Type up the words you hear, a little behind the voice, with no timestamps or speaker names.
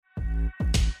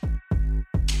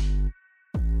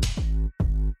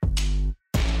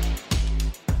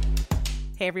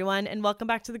Hey everyone, and welcome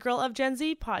back to the Girl of Gen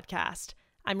Z podcast.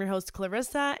 I'm your host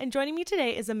Clarissa, and joining me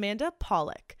today is Amanda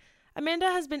Pollock. Amanda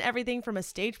has been everything from a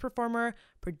stage performer,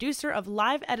 producer of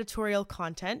live editorial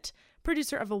content,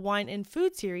 producer of a wine and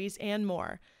food series, and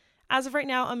more. As of right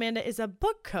now, Amanda is a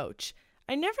book coach.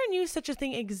 I never knew such a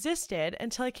thing existed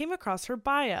until I came across her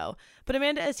bio, but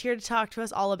Amanda is here to talk to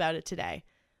us all about it today.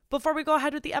 Before we go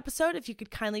ahead with the episode, if you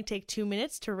could kindly take 2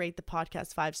 minutes to rate the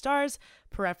podcast 5 stars,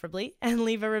 preferably, and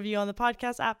leave a review on the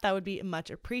podcast app, that would be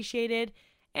much appreciated.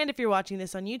 And if you're watching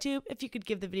this on YouTube, if you could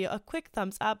give the video a quick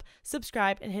thumbs up,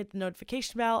 subscribe, and hit the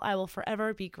notification bell, I will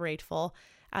forever be grateful.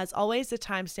 As always, the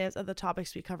timestamps of the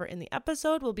topics we cover in the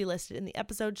episode will be listed in the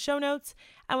episode show notes.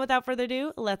 And without further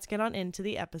ado, let's get on into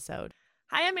the episode.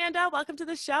 Hi, Amanda. Welcome to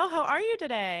the show. How are you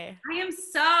today? I am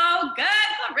so good,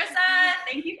 Clarissa.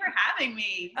 Thank you for having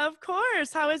me. Of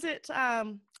course. How is it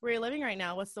where you're living right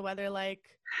now? What's the weather like?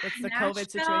 What's the COVID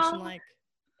situation like?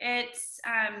 It's,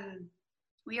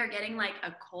 we are getting like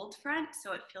a cold front,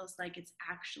 so it feels like it's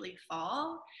actually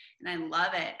fall, and I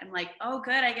love it. I'm like, oh,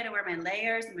 good. I get to wear my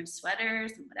layers and my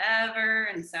sweaters and whatever.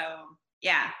 And so,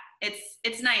 yeah,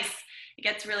 it's nice. It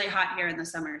gets really hot here in the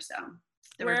summer. So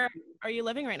where are you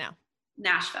living right now?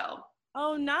 Nashville.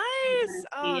 Oh, nice.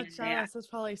 Oh, jealous. That's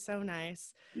probably so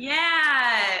nice.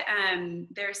 Yeah.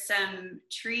 There's some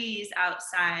trees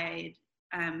outside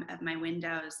of my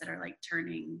windows that are like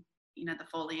turning, the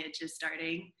foliage is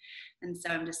starting. And so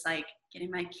I'm just like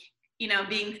getting my,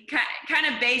 being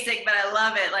kind of basic, but I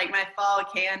love it. Like my fall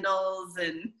candles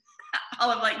and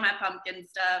all of like my pumpkin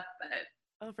stuff, but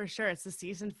oh, for sure. It's the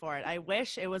season for it. I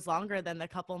wish it was longer than the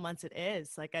couple months it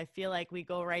is. Like, I feel like we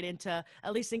go right into,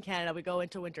 at least in Canada, we go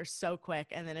into winter so quick,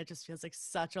 and then it just feels like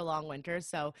such a long winter.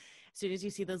 So as soon as you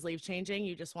see those leaves changing,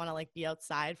 you just want to like be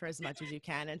outside for as much as you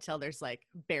can until there's like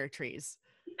bare trees.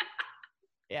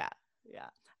 Yeah.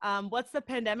 What's the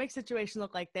pandemic situation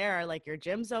look like there? Are like your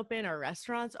gyms open or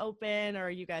restaurants open, or are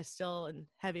you guys still in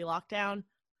heavy lockdown?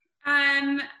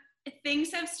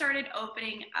 Things have started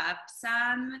opening up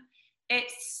some.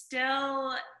 It's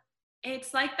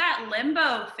like that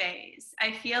limbo phase.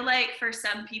 I feel like for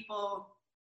some people,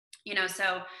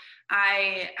 so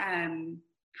I,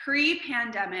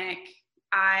 pre-pandemic,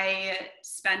 I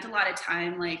spent a lot of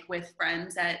time like with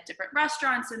friends at different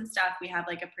restaurants and stuff. We have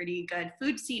like a pretty good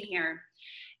food scene here.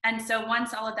 And so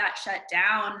once all of that shut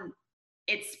down,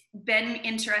 it's been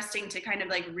interesting to kind of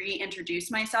like reintroduce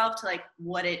myself to like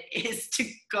what it is to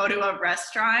go to a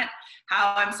restaurant,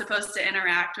 how I'm supposed to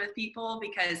interact with people,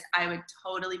 because I would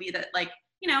totally be that, like,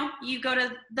 you go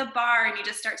to the bar and you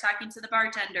just start talking to the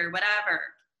bartender, whatever.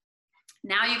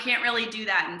 Now you can't really do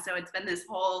that. And so it's been this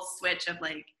whole switch of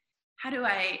like, how do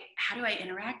I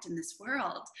interact in this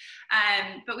world?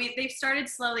 But they've started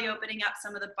slowly opening up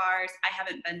some of the bars. I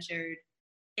haven't ventured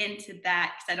into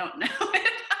that because I don't know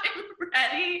if I'm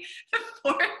ready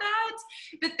for that,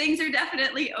 but things are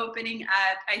definitely opening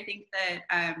up. I think that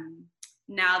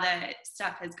now that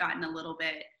stuff has gotten a little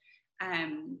bit,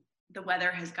 the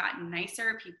weather has gotten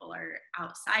nicer, people are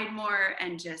outside more,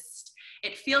 and just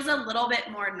it feels a little bit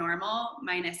more normal,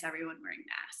 minus everyone wearing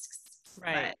masks.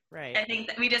 Right. I think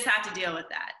that we just have to deal with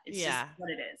that. It's just what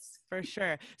it is. For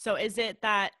sure. So is it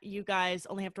that you guys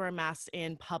only have to wear masks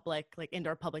in public, like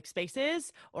indoor public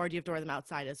spaces, or do you have to wear them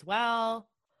outside as well?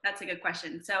 That's a good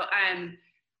question. So I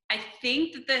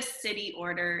think that the city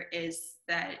order is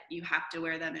that you have to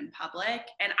wear them in public,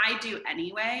 and I do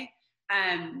anyway.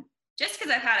 Just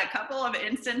because I've had a couple of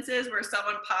instances where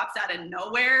someone pops out of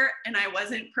nowhere and I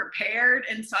wasn't prepared,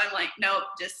 and so I'm like, nope,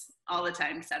 just all the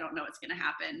time because I don't know what's going to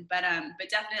happen. But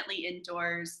definitely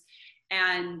indoors.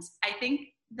 And I think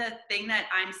the thing that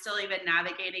I'm still even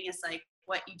navigating is like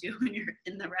what you do when you're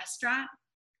in the restaurant.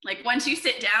 Like once you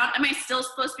sit down, am I still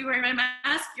supposed to be wearing my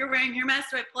mask? You're wearing your mask.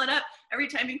 Do I pull it up every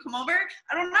time you come over?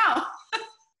 I don't know.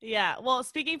 Yeah. Well,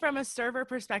 speaking from a server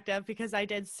perspective, because I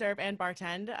did serve and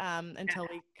bartend until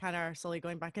we kind of are slowly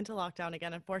going back into lockdown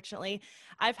again, unfortunately,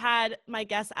 I've had my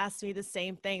guests ask me the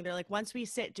same thing. They're like, once we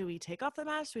sit, do we take off the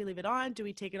mask? Do we leave it on? Do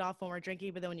we take it off when we're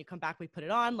drinking? But then when you come back, we put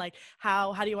it on. Like,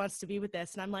 how do you want us to be with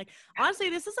this? And I'm like, honestly,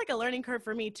 this is like a learning curve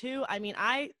for me too. I mean,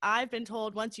 I've been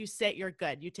told once you sit, you're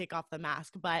good. You take off the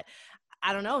mask. But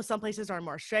I don't know, some places are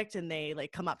more strict and they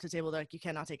like come up to the table. They're like, you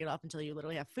cannot take it off until you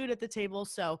literally have food at the table.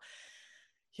 So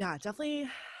yeah, definitely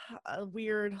a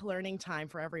weird learning time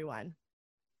for everyone.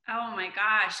 Oh my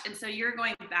gosh. And so you're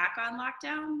going back on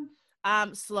lockdown?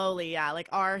 Slowly, yeah. Like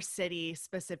our city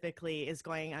specifically is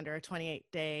going under a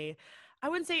 28-day, I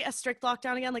wouldn't say a strict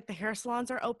lockdown again, like the hair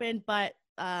salons are open, but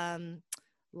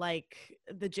like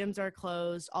the gyms are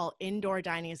closed, all indoor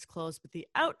dining is closed, but the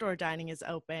outdoor dining is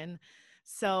open.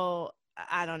 So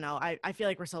I don't know. I feel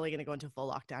like we're slowly going to go into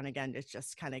full lockdown again. It's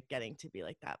just kind of getting to be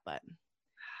like that, but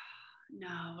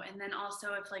No. And then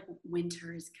also if like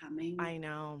winter is coming, I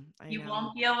know. you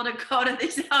won't be able to go to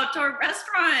these outdoor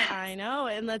restaurants. I know.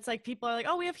 And that's like people are like,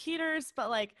 oh, we have heaters, but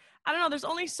like, I don't know. There's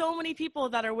only so many people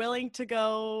that are willing to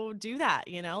go do that,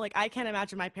 you know? Like I can't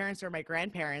imagine my parents or my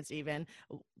grandparents even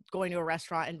going to a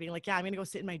restaurant and being like, yeah, I'm going to go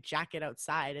sit in my jacket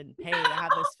outside and pay to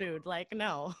have this food. Like,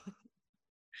 no.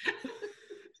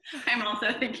 I'm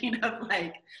also thinking of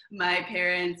like my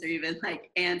parents or even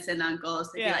like aunts and uncles.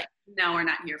 They'd be like, no, we're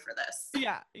not here for this.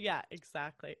 Yeah,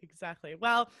 exactly.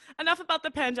 Well, enough about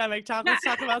the pandemic talk. Let's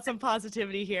talk about some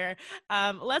positivity here.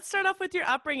 Let's start off with your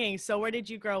upbringing. So where did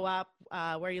you grow up?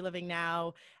 Where are you living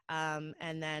now?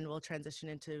 And then we'll transition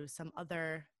into some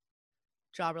other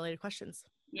job-related questions.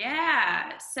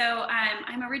 Yeah. So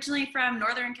I'm originally from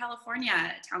Northern California,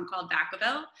 a town called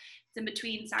Vacaville. It's in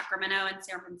between Sacramento and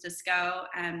San Francisco,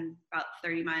 about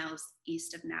 30 miles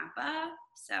east of Napa.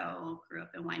 So grew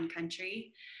up in wine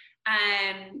country.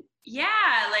 Yeah,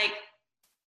 like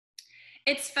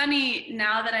it's funny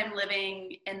now that I'm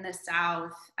living in the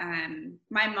South.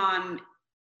 My mom,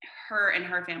 her and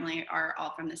her family are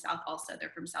all from the South also. They're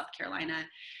from South Carolina.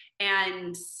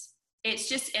 And it's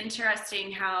just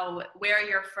interesting how where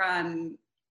you're from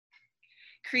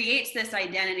creates this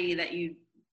identity that you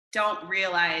don't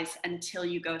realize until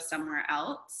you go somewhere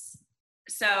else.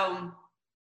 So,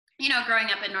 you know, growing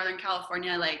up in Northern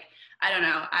California, like, I don't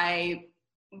know, I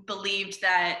believed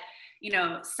that, you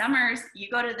know, summers you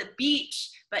go to the beach,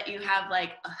 but you have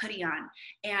like a hoodie on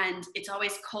and it's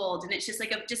always cold. And it's just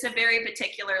like just a very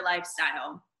particular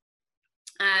lifestyle.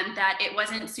 That it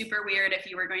wasn't super weird if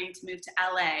you were going to move to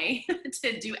LA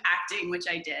to do acting, which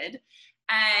I did.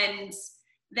 And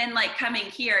then like coming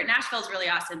here, Nashville's really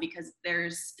awesome because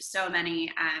there's so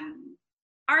many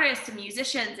artists and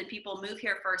musicians and people move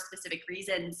here for a specific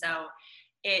reason. So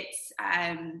it's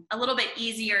a little bit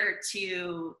easier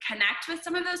to connect with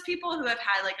some of those people who have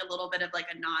had like a little bit of like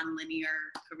a non-linear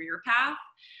career path.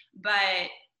 But,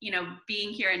 you know,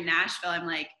 being here in Nashville, I'm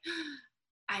like,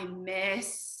 I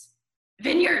miss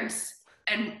vineyards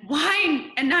and wine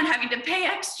and not having to pay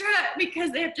extra because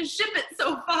they have to ship it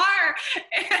so far.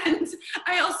 And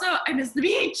I miss the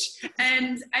beach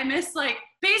and I miss like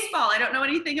baseball. I don't know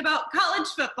anything about college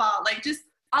football. Like just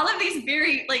all of these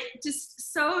very like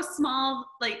just so small,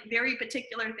 like very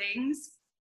particular things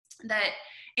that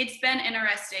it's been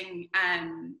interesting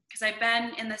because I've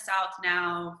been in the South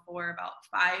now for about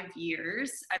 5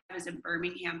 years. I was in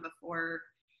Birmingham before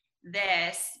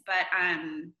this, but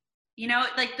you know,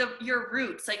 like your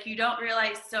roots, like you don't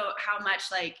realize how much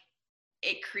like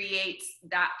it creates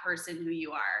that person who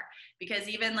you are. Because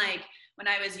even like when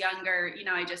I was younger, you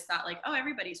know, I just thought like, oh,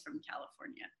 everybody's from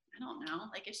California. I don't know,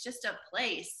 like it's just a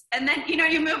place. And then, you know,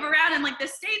 you move around and like the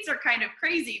states are kind of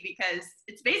crazy because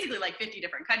it's basically like 50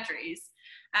 different countries.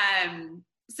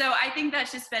 So I think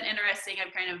that's just been interesting.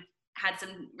 I've kind of had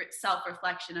some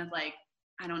self-reflection of like,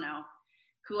 I don't know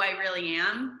who I really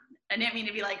am. I didn't mean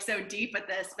to be like so deep with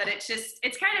this, but it's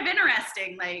kind of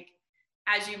interesting. Like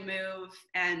as you move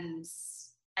and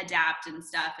adapt and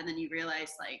stuff, and then you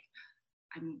realize like,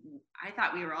 I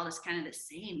thought we were all just kind of the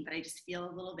same, but I just feel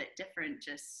a little bit different.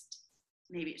 Just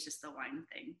maybe it's just the wine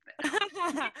thing.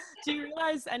 But do you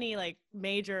realize any like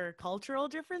major cultural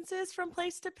differences from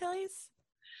place to place?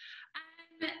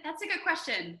 That's a good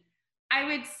question. I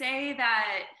would say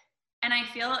that, and I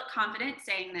feel confident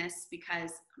saying this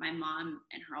because my mom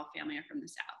and her whole family are from the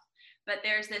South. But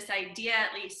there's this idea,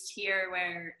 at least here,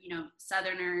 where, you know,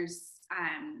 Southerners,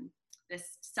 this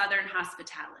Southern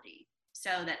hospitality. So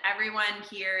that everyone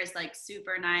here is like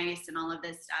super nice and all of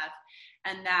this stuff.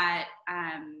 And that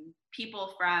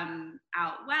people from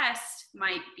out West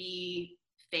might be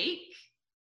fake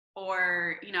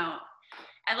or, you know,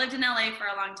 I lived in LA for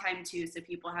a long time too, so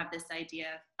people have this idea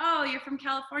of, oh, you're from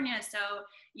California, so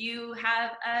you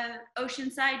have a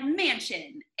oceanside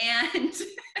mansion, and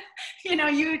you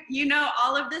know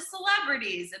all of the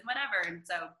celebrities and whatever, and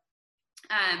so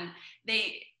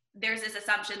there's this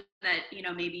assumption that, you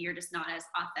know, maybe you're just not as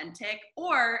authentic,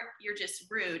 or you're just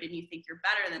rude and you think you're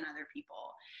better than other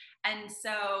people. And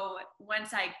so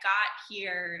once I got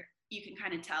here, you can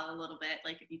kind of tell a little bit,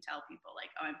 like if you tell people like,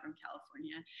 oh, I'm from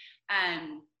California,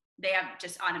 they have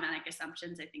just automatic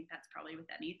assumptions. I think that's probably with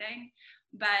anything.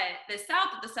 But the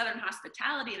South, the Southern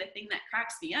hospitality, the thing that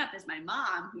cracks me up is my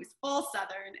mom, who's full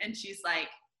Southern, and she's like,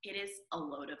 it is a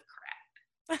load of crap.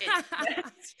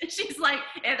 She's like,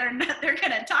 they're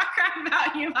gonna talk crap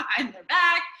about you behind their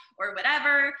back or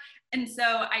whatever. And so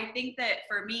I think that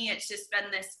for me, it's just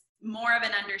been this more of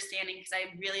an understanding, because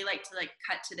I really like to like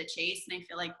cut to the chase, and I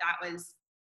feel like that was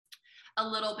a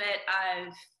little bit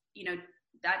of,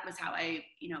 that was how I,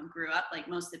 grew up. Like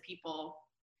most of the people,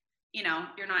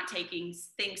 you're not taking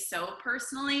things so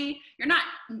personally. You're not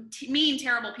mean,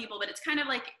 terrible people, but it's kind of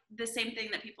like the same thing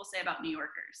that people say about New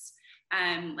Yorkers.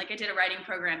 Like I did a writing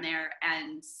program there,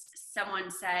 and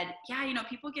someone said, yeah,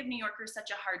 people give New Yorkers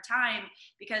such a hard time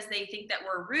because they think that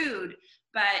we're rude,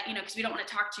 but, because we don't want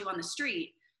to talk to you on the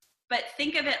street. But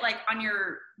think of it like on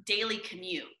your daily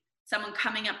commute, someone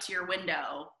coming up to your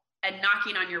window and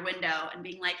knocking on your window and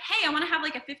being like, hey, I want to have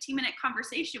like a 15-minute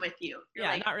conversation with you. You're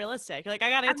yeah, like, not realistic. Like, I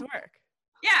got to get to work.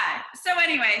 Yeah. So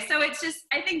anyway, so it's just,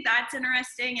 I think that's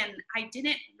interesting. And I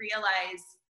didn't realize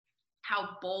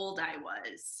how bold I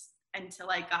was until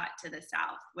I got to the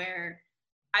South, where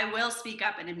I will speak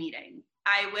up in a meeting.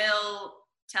 I will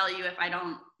tell you if I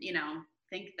don't,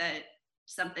 think that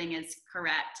something is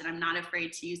correct, and I'm not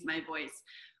afraid to use my voice,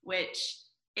 which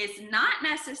is not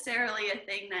necessarily a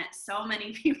thing that so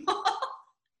many people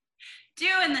do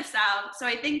in the South. So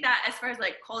I think that as far as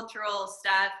like cultural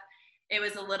stuff, it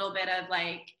was a little bit of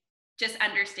like just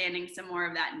understanding some more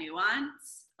of that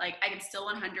nuance. Like I can still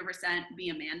 100% be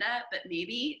Amanda, but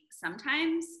maybe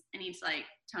sometimes I need to like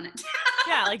tone it down.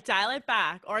 Yeah, like dial it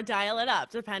back or dial it up,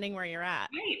 depending where you're at.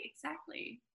 Right,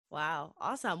 exactly. Wow,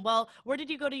 awesome. Well, where did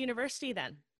you go to university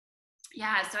then?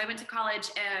 Yeah, so I went to college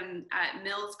at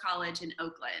Mills College in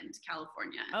Oakland,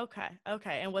 California.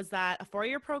 Okay. And was that a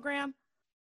 4-year program?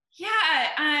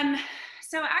 Yeah.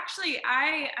 So actually,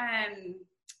 I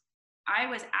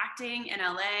was acting in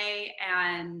LA,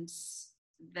 and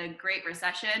the Great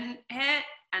Recession hit,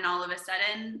 and all of a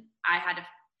sudden, I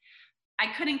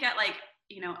couldn't get like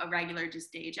a regular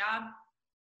just day job.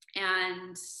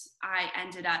 And I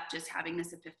ended up just having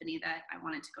this epiphany that I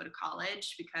wanted to go to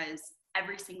college, because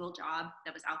every single job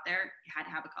that was out there, you had to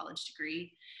have a college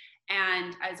degree.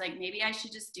 And I was like, maybe I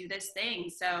should just do this thing.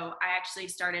 So I actually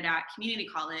started at community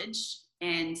college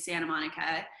in Santa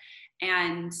Monica.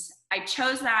 And I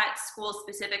chose that school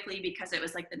specifically because it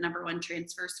was like the #1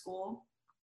 transfer school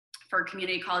for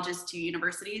community colleges to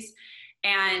universities.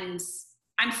 And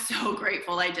I'm so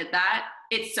grateful I did that.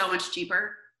 It's so much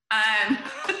cheaper.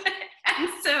 And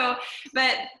so,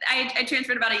 but I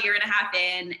transferred about 1.5 years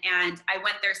in, and I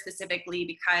went there specifically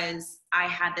because I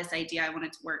had this idea I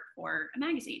wanted to work for a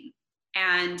magazine.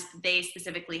 And they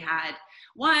specifically had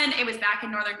one, it was back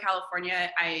in Northern California.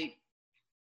 I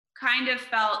kind of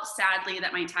felt sadly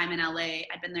that my time in LA,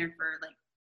 I'd been there for like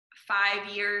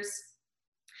 5 years.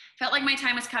 Felt like my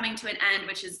time was coming to an end,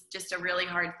 which is just a really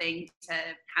hard thing to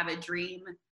have a dream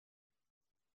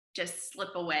just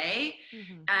slip away,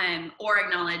 or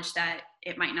acknowledge that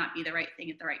it might not be the right thing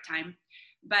at the right time.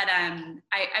 But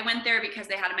I went there because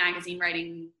they had a magazine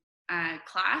writing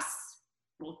class,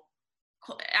 well,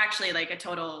 actually like a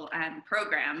total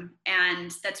program,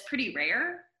 and that's pretty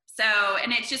rare. So,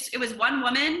 and it was one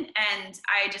woman, and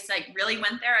I just like really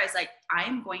went there. I was like,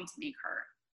 I'm going to make her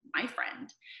my friend,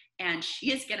 and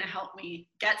she is going to help me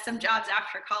get some jobs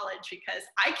after college, because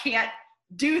I can't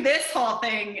do this whole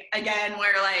thing again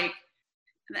where like,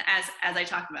 as I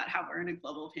talk about how we're in a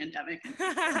global pandemic and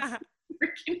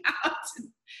freaking out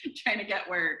and trying to get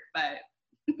work. But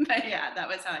yeah, that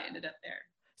was how I ended up there.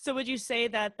 So would you say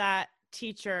that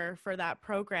teacher for that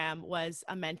program was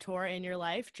a mentor in your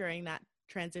life during that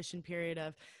transition period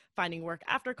of finding work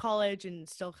after college and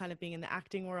still kind of being in the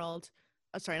acting world?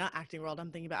 Oh, sorry, not acting world.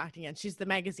 I'm thinking about acting again. She's the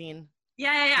magazine.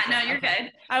 Yeah. No, you're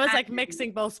good. I was like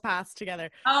mixing both paths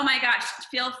together. Oh my gosh.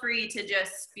 Feel free to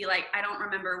just be like, I don't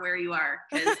remember where you are.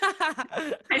 Because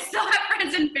I still have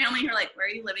friends and family who are like, where are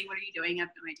you living? What are you doing? I have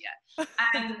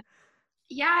no idea.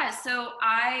 Yeah. So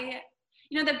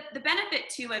the benefit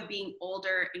too of being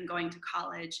older and going to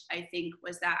college, I think,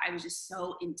 was that I was just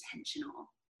so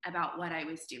intentional about what I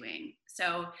was doing.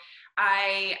 So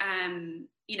I,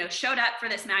 showed up for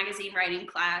this magazine writing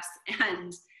class,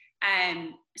 and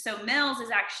so Mills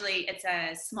is actually, it's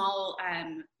a small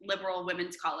liberal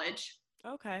women's college.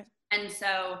 Okay. And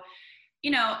so,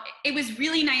 it was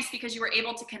really nice because you were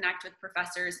able to connect with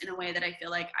professors in a way that I feel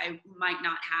like I might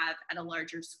not have at a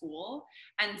larger school.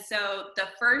 And so the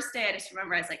first day, I just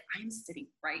remember I was like, I'm sitting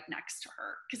right next to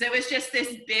her, because it was just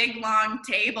this big, long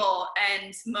table,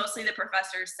 and mostly the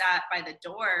professors sat by the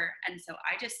door. And so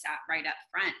I just sat right up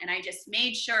front, and I just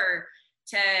made sure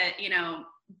to,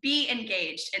 be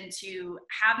engaged and to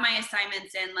have my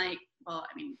assignments in, like, well,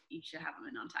 I mean, you should have them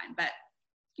in on time, but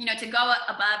to go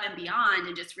above and beyond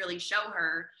and just really show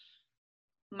her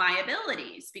my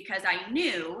abilities, because I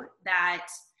knew that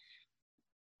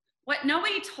what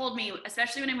nobody told me,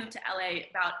 especially when I moved to LA,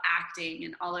 about acting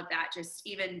and all of that, just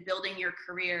even building your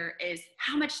career, is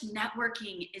how much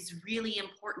networking is really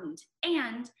important.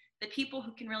 And the people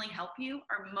who can really help you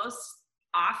are most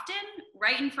often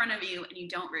right in front of you and you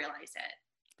don't realize it.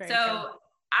 Very So true.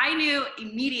 I knew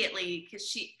immediately,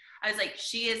 because I was like,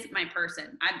 she is my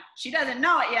person. She doesn't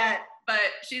know it yet, but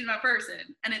she's my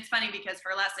person. And it's funny because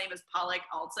her last name is Pollock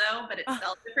also, but it's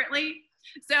spelled differently.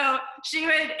 So she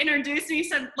would introduce me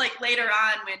later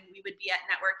on when we would be at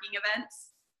networking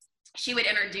events. She would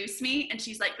introduce me and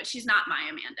she's like, but she's not my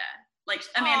Amanda. Like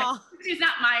Amanda, Aww. she's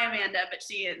not my Amanda, but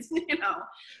she is,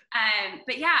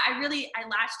 But yeah, I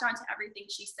latched onto everything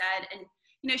she said. And,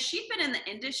 she'd been in the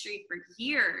industry for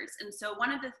years. And so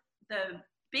one of the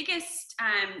biggest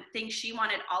things she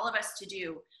wanted all of us to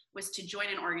do was to join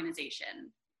an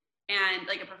organization, and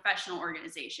like a professional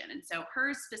organization. And so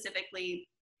hers specifically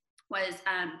was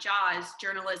JAWS,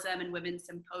 Journalism and Women's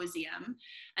Symposium.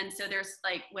 And so there's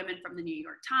like women from the New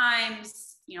York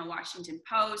Times, Washington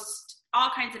Post, all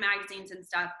kinds of magazines and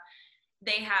stuff.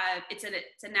 They have, it's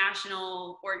a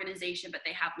national organization, but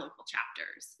they have local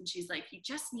chapters. And she's like, you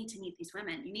just need to meet these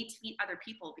women. You need to meet other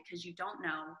people because you don't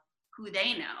know who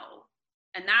they know.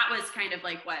 And that was kind of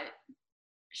like what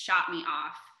shot me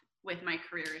off with my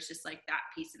career, is just like that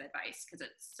piece of advice, because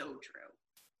it's so true.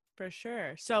 For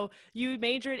sure. So you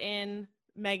majored in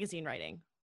magazine writing.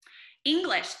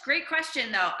 English. Great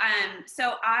question though.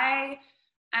 So I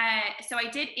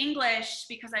did English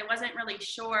because I wasn't really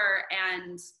sure,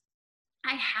 and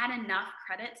I had enough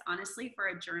credits, honestly, for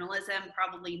a journalism,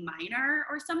 probably minor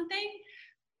or something.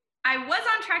 I was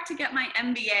on track to get my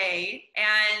MBA,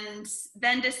 and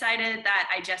then decided that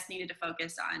I just needed to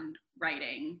focus on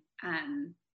writing.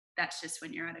 That's just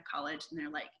when you're at a college and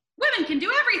they're like, women can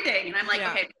do everything. And I'm like,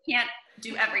 okay, I can't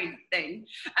do everything.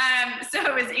 So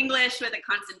it was English with a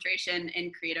concentration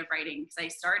in creative writing, because I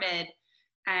started,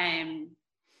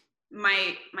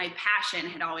 my passion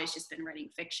had always just been writing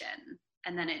fiction.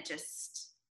 And then it just,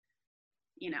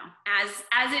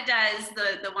 as it does,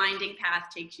 the winding path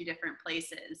takes you different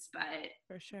places, but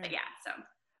for sure. But yeah, so.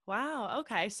 Wow.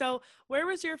 Okay. So where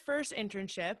was your first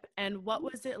internship, and what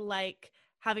was it like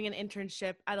having an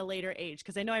internship at a later age?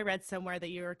 Because I know I read somewhere that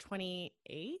you were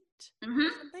 28 or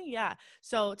something. Yeah.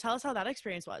 So tell us how that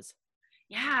experience was.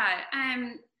 Yeah.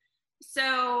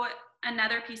 So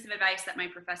another piece of advice that my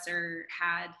professor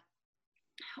had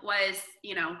was,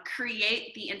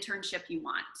 create the internship you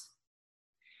want.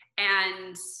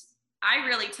 And I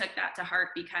really took that to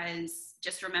heart, because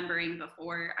just remembering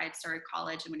before I'd started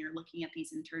college, and when you're looking at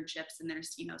these internships, and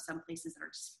there's, some places that are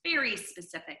just very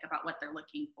specific about what they're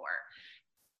looking for.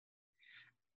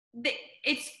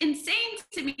 It's insane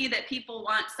to me that people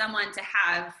want someone to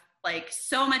have like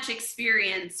so much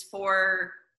experience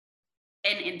for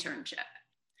an internship.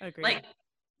 Agreed. Like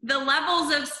the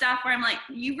levels of stuff where I'm like,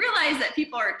 you realize that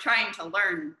people are trying to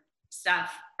learn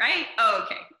stuff, right? Oh,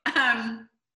 okay.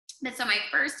 But so my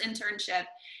first internship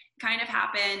kind of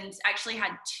happened, actually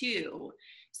had two.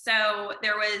 So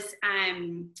there is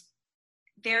it's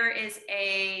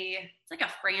like a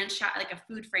franchise, like a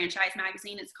food franchise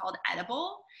magazine. It's called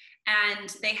Edible.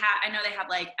 And I know they have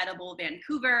like Edible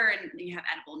Vancouver, and you have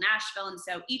Edible Nashville. And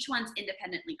so each one's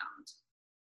independently owned,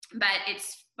 but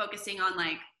it's focusing on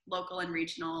like local and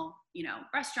regional,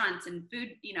 restaurants and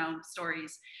food,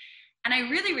 stories. And I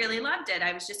really, really loved it.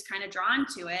 I was just kind of drawn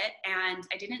to it, and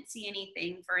I didn't see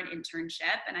anything for an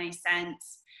internship. And I sent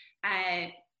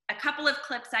a couple of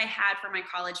clips I had for my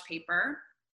college paper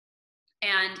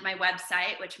and my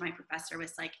website, which my professor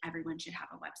was like, everyone should have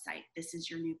a website. This is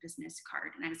your new business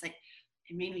card. And I was like,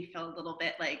 it made me feel a little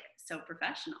bit like so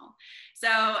professional. So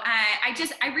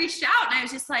I reached out, and I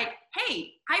was just like,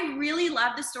 hey, I really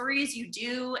love the stories you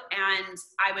do, and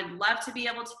I would love to be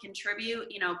able to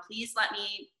contribute. Please let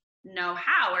me know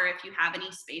how, or if you have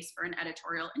any space for an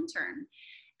editorial intern.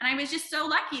 And I was just so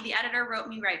lucky. The editor wrote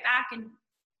me right back, and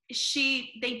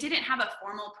they didn't have a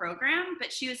formal program,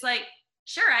 but she was like,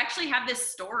 sure, I actually have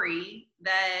this story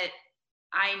that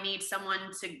I need someone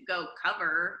to go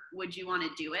cover. Would you want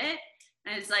to do it?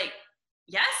 And I was like,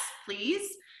 yes,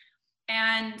 please.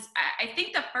 And I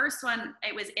think the first one,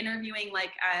 it was interviewing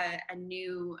like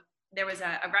there was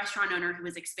a restaurant owner who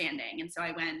was expanding. And so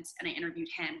I went and I interviewed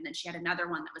him. And then she had another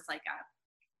one that was like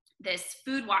this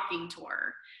food walking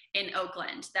tour in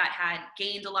Oakland that had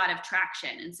gained a lot of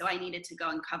traction. And so I needed to go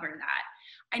and cover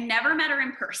that. I never met her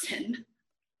in person.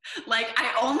 Like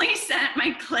I only sent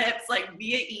my clips like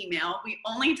via email.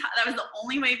 That was the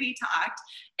only way we talked.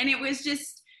 And it was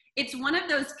just, it's one of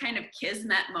those kind of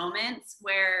kismet moments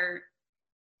where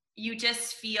you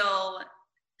just feel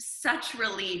such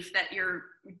relief that you're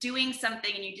doing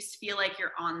something and you just feel like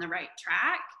you're on the right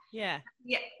track. Yeah.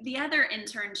 Yeah. The other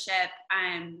internship,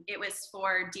 it was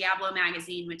for Diablo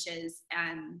Magazine, which is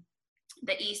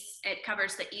it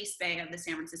covers the East Bay of the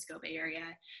San Francisco Bay Area.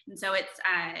 And so it's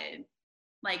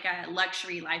like a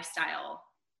luxury lifestyle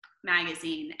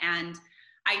magazine. And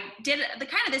I did the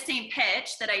kind of the same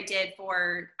pitch that I did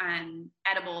for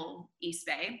Edible East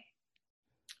Bay.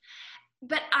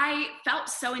 But I felt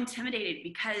so intimidated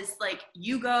because like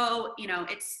you go,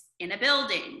 it's in a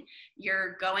building,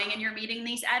 you're going and you're meeting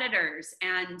these editors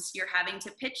and you're having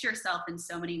to pitch yourself in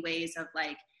so many ways of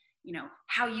like,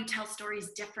 how you tell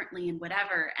stories differently and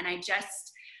whatever. And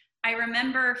I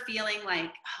remember feeling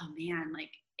like, oh man, like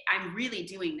I'm really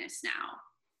doing this now.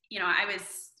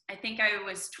 I think I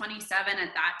was 27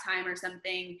 at that time or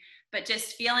something, but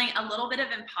just feeling a little bit of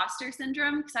imposter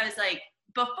syndrome because I was like,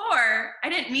 before I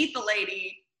didn't meet the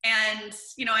lady and,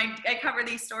 I cover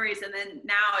these stories and then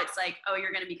now it's like, oh,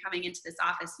 you're going to be coming into this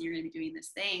office and you're going to be doing this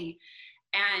thing.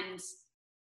 And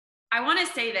I want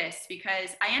to say this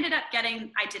because I did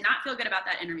not feel good about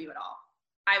that interview at all.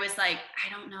 I was like, I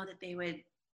don't know that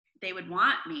they would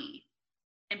want me.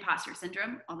 Imposter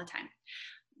syndrome all the time.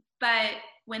 But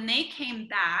when they came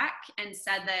back and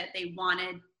said that they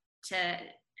wanted to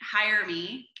hire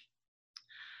me,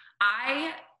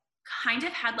 I kind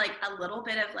of had like a little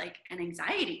bit of like an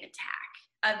anxiety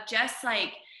attack of just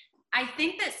like, I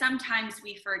think that sometimes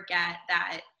we forget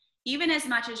that even as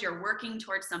much as you're working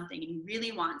towards something and you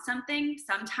really want something,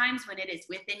 sometimes when it is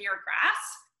within your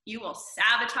grasp, you will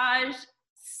sabotage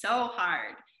so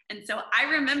hard. And so I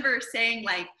remember saying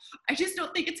like, I just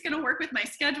don't think it's going to work with my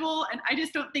schedule and I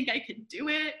just don't think I can do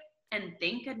it. And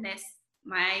thank goodness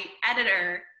my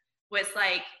editor was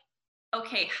like,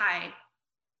 okay, hi,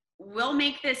 we'll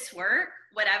make this work,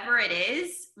 whatever it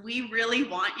is. We really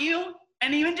want you.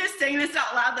 And even just saying this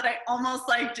out loud that I almost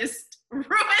like just ruined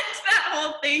that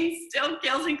whole thing still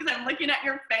kills me because I'm looking at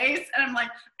your face and I'm like,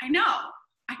 I know,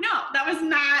 that was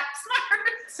not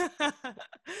smart.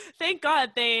 Thank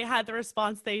God they had the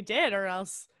response they did, or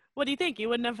else what do you think? You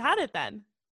wouldn't have had it then.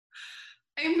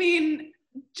 I mean,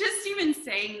 just even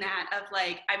saying that of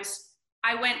like,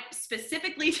 I went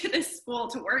specifically to this school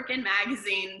to work in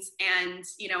magazines and,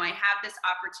 I have this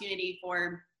opportunity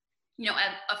for,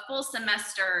 a full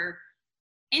semester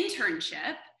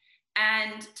internship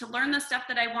and to learn the stuff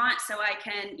that I want so I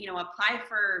can, apply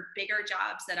for bigger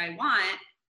jobs that I want.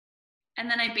 And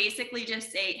then I basically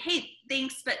just say, hey,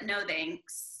 thanks, but no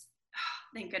thanks.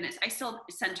 Oh, thank goodness. I still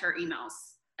sent her emails.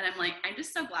 And I'm like, I'm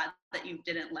just so glad that you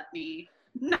didn't let me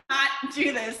not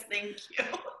do this. Thank you.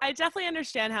 I definitely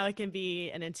understand how it can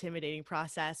be an intimidating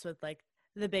process with like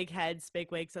the big heads, big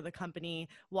wigs of the company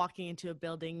walking into a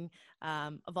building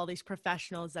of all these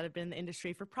professionals that have been in the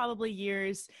industry for probably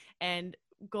years, and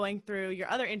going through your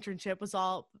other internship was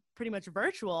all pretty much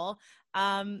virtual.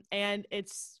 And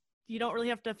you don't really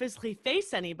have to physically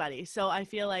face anybody. So I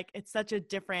feel like it's such a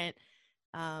different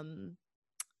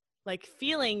like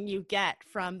feeling you get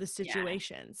from the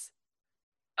situations.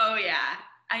 Yeah. Oh yeah.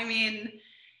 I mean,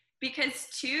 because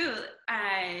too,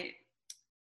 I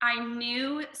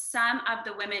knew some of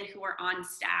the women who were on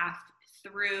staff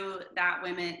through that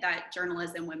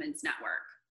journalism women's network.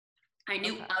 I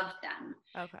knew of them.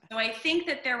 Okay. So I think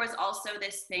that there was also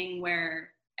this thing where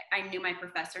I knew my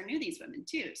professor knew these women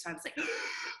too. So I was like,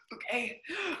 okay,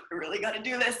 I really got to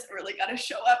do this. I really got to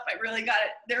show up.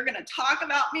 They're going to talk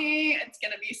about me. It's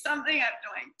going to be something. I have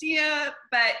no idea.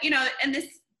 But, and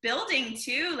this building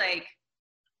too, like,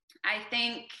 I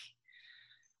think,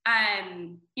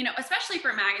 especially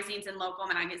for magazines and local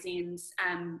magazines,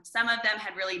 some of them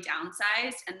had really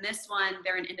downsized. And this one,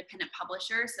 they're an independent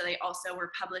publisher. So they also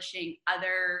were publishing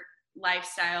other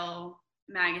lifestyle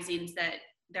magazines that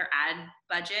their ad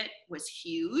budget was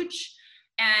huge.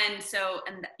 And so,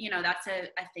 that's a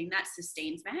thing that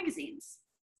sustains magazines.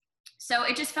 So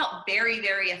it just felt very,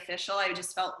 very official. I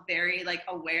just felt very like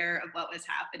aware of what was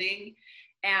happening.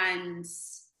 And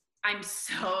I'm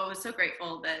so, so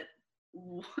grateful that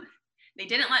they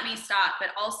didn't let me stop, but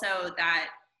also that,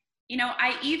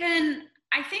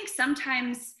 I think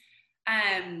sometimes,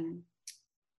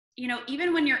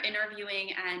 even when you're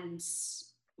interviewing and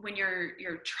when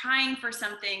you're trying for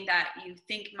something that you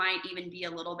think might even be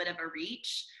a little bit of a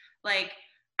reach, like,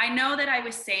 I know that I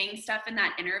was saying stuff in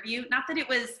that interview, not that it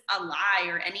was a lie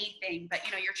or anything, but,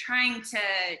 you're trying to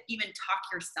even talk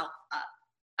yourself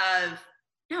up of,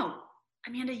 no,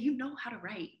 Amanda, you know how to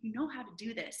write, you know how to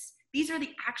do this. These are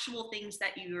the actual things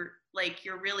that you're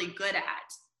really good at.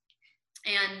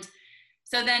 And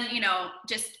so then,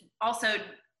 just also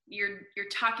you're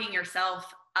talking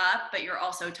yourself up, but you're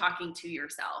also talking to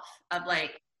yourself of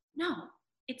like, no,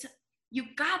 you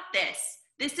got this.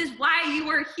 This is why you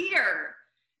were here.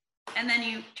 And then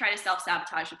you try to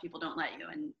self-sabotage if people don't let you,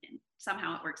 and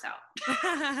somehow it works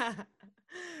out.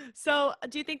 So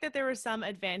do you think that there were some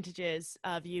advantages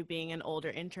of you being an older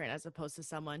intern as opposed to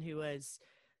someone who was,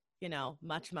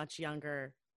 much, much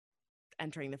younger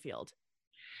entering the field?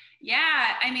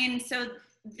 Yeah, I mean, so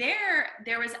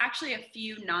there was actually a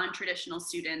few non-traditional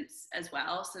students as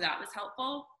well, so that was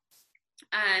helpful.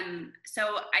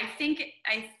 So I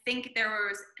think there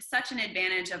was such an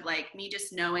advantage of like me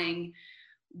just knowing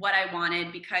what I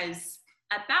wanted, because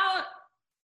about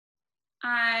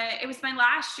it was my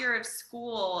last year of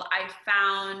school, I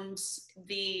found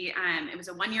it was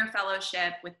a 1-year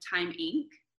fellowship with Time Inc.,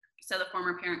 so the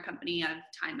former parent company of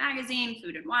Time Magazine,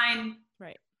 Food and Wine,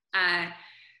 right?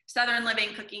 Southern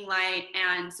Living, Cooking Light.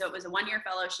 And so it was a 1-year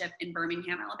fellowship in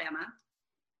Birmingham, Alabama.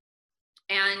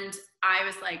 And I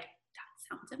was like, that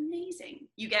sounds amazing.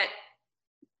 You get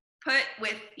put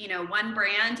with, one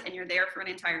brand and you're there for an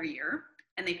entire year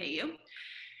and they pay you.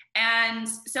 And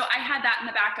so I had that in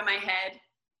the back of my head.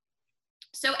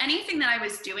 So anything that I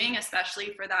was doing,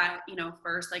 especially for that,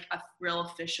 first, like a real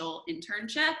official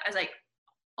internship, I was like,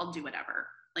 I'll do whatever,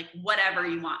 like whatever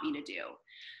you want me to do.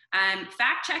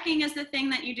 Fact checking is the thing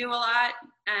that you do a lot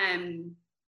at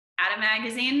a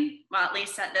magazine, well, at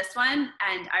least at this one.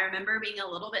 And I remember being a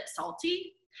little bit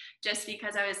salty just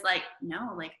because I was like,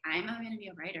 no, like I'm going to be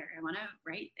a writer. I want to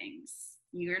write things.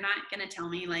 You're not going to tell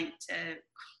me like to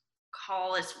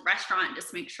call this restaurant just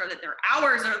to make sure that their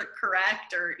hours are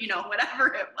correct or,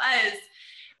 whatever it was.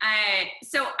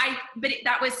 But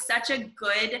that was such a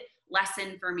good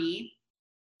lesson for me,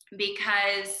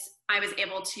 because I was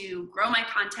able to grow my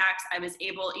contacts. I was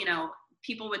able,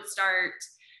 people would start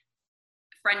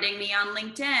friending me on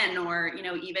LinkedIn, or,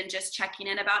 even just checking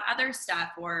in about other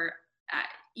stuff, or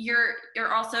you're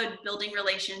also building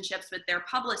relationships with their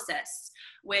publicists,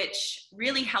 which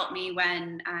really helped me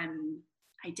when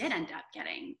I did end up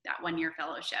getting that 1-year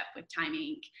fellowship with Time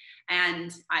Inc.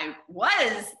 And I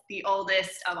was the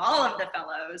oldest of all of the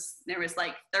fellows. There was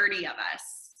like 30 of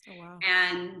us. Oh, wow.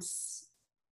 And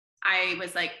I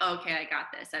was like, okay, I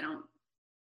got this.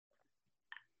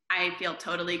 I feel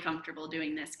totally comfortable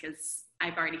doing this because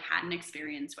I've already had an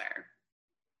experience where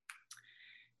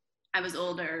I was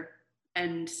older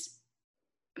and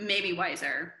maybe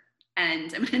wiser,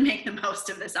 and I'm going to make the most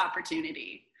of this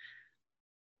opportunity.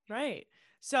 Right.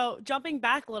 So jumping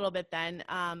back a little bit then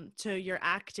to your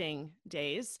acting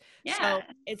days. Yeah. So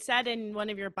it said in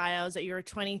one of your bios that you were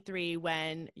 23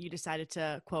 when you decided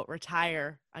to, quote,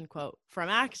 retire, unquote, from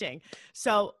acting.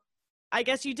 So I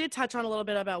guess you did touch on a little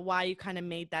bit about why you kind of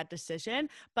made that decision,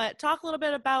 but talk a little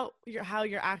bit about how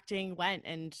your acting went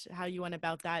and how you went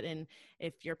about that, and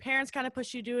if your parents kind of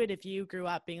pushed you to do it, if you grew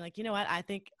up being like, you know what, I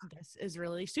think this is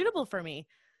really suitable for me.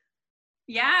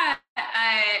 Yeah,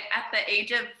 I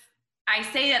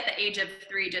say at the age of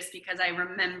 3 just because I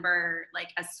remember like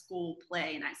a school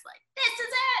play and I was like, this is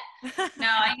it. No,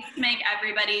 I used to make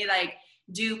everybody like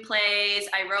do plays.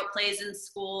 I wrote plays in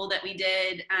school that we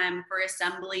did for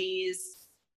assemblies.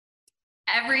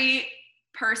 Every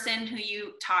person who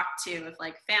you talk to, if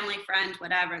like family, friend,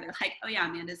 whatever, they're like, oh yeah,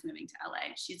 Amanda's moving to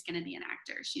LA. She's going to be an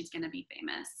actor. She's going to be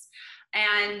famous.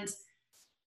 And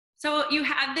so you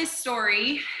have this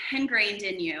story ingrained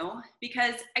in you,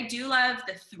 because I do love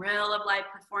the thrill of live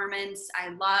performance. I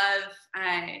love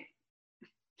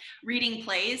reading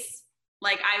plays.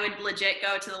 Like I would legit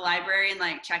go to the library and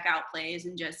like check out plays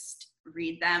and just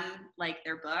read them like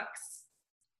they're books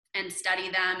and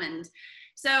study them. And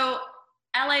so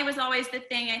LA was always the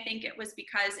thing. I think it was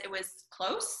because it was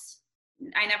close.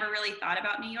 I never really thought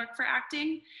about New York for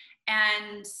acting.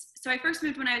 And so I first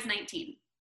moved when I was 19.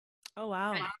 Oh,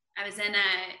 wow. I was in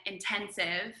an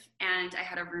intensive and I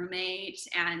had a roommate,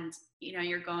 and,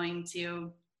 you're going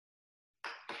to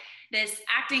this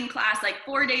acting class like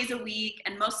 4 days a week.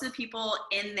 And most of the people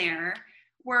in there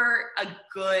were a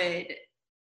good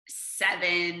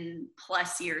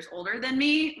 7+ years older than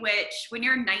me, which when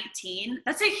you're 19,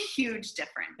 that's a huge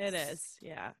difference. It is.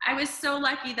 Yeah. I was so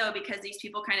lucky though, because these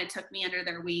people kind of took me under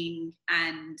their wing.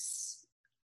 And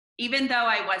even though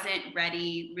I wasn't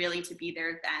ready really to be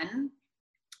there then,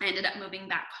 I ended up moving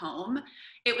back home.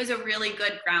 It was a really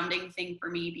good grounding thing for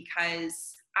me,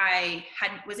 because I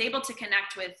was able to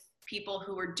connect with people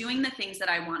who were doing the things that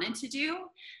I wanted to do.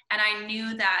 And I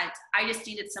knew that I just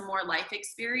needed some more life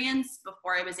experience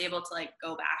before I was able to like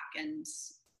go back and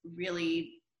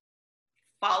really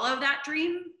follow that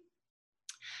dream.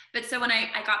 But so when I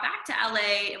got back to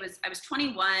LA, I was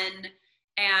 21,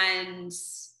 and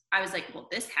I was like, well,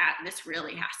 this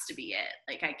really has to be it.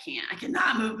 Like I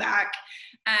cannot move back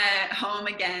home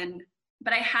again.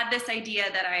 but I had this idea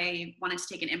that I wanted to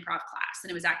take an improv class.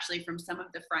 And it was actually from some of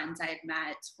the friends I had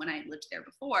met when I lived there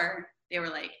before. They were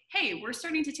like, hey, we're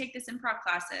starting to take this improv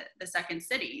class at the Second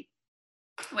City,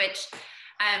 which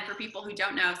for people who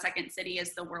don't know, Second City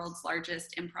is the world's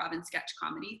largest improv and sketch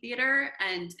comedy theater.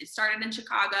 And it started in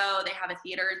Chicago. They have a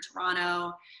theater in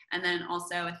Toronto, and then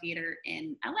also a theater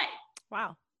in LA.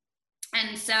 Wow.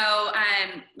 And so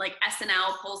like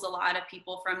SNL pulls a lot of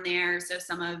people from there. So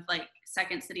some of like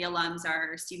Second City alums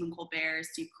are Stephen Colbert,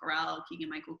 Steve Carell,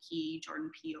 Keegan-Michael Key, Jordan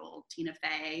Peele, Tina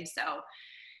Fey. So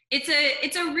it's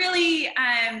a really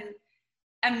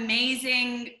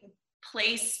amazing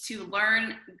place to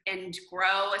learn and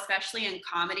grow, especially in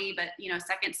comedy. But, you know,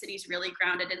 Second City is really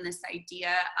grounded in this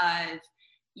idea of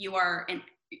you're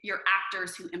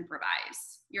actors who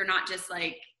improvise. You're not just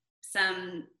like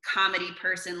some comedy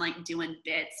person like doing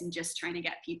bits and just trying to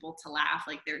get people to laugh.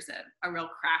 Like there's a real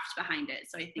craft behind it.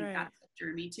 So I think that's what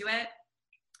drew me to it.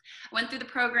 I went through the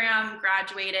program,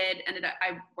 graduated,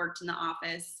 I worked in the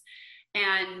office,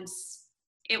 and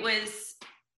it was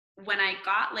when I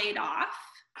got laid off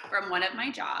from one of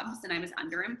my jobs and I was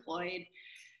underemployed. It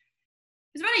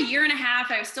was about a year and a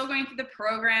half. I was still going through the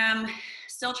program,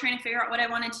 still trying to figure out what I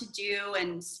wanted to do.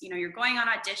 And, you know, you're going on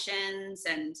auditions,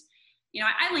 and, you know,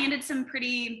 I landed some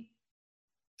pretty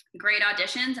great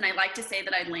auditions. And I like to say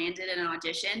that I landed in an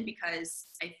audition because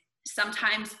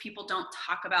sometimes people don't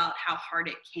talk about how hard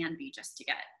it can be just to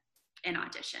get an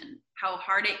audition, how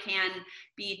hard it can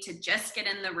be to just get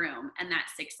in the room. And that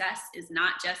success is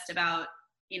not just about,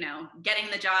 you know, getting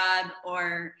the job,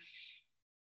 or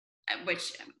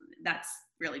which that's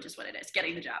really just what it is,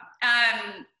 getting the job.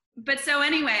 But so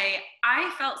anyway,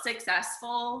 I felt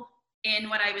successful in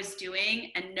what I was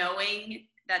doing, and knowing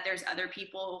that there's other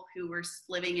people who were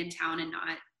living in town and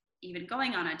not even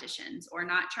going on auditions, or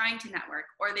not trying to network,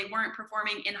 or they weren't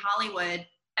performing in Hollywood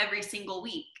every single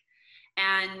week.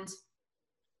 And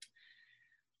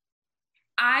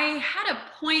I had a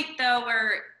point though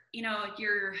where, you know,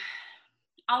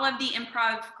 all of the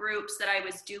improv groups that I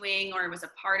was doing or was a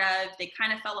part of, they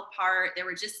kind of fell apart. There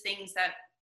were just things that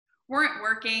weren't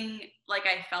working like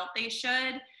I felt they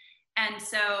should. And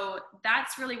so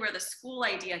that's really where the school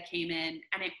idea came in.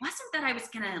 And it wasn't that I was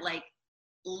going to like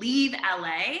leave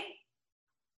LA.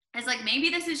 I was like, maybe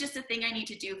this is just a thing I need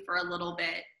to do for a little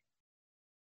bit.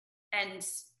 And,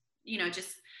 you know,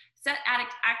 just set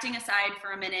acting aside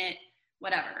for a minute,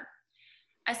 whatever.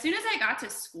 As soon as I got to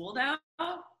school though,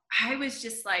 I was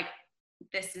just like,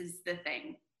 this is the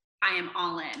thing. I am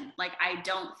all in. Like, I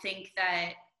don't think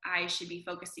that I should be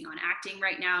focusing on acting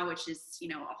right now, which is, you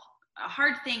know, a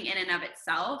hard thing in and of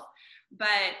itself.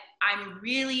 But I'm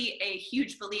really a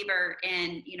huge believer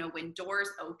in, you know, when doors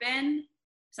open,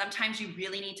 sometimes you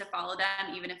really need to follow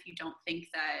them, even if you don't think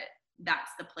that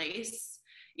that's the place,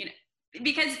 you know,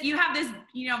 because you have this,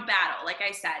 you know, battle. Like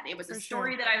I said, it was a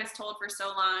story that I was told for so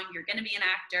long. You're going to be an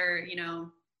actor, you know.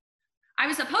 I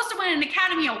was supposed to win an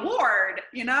Academy Award,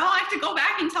 you know. I have to go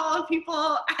back and tell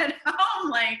people at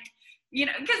home, like, you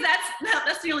know, because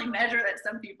that's the only measure that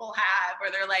some people have,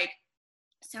 where they're like,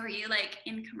 so are you like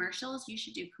in commercials? You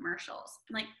should do commercials.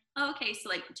 I'm like, oh, okay, so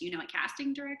like, do you know a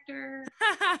casting director?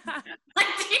 Like,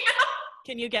 do you know?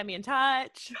 Can you get me in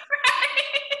touch?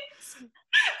 Right.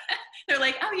 They're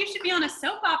like, oh, you should be on a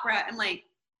soap opera. I'm like,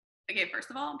 okay, first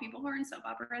of all, people who are in soap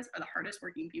operas are the hardest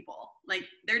working people. Like,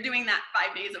 they're doing that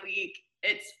 5 days a week.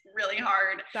 It's really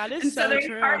hard. That is and so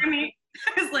true. Part of me,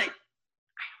 I was like,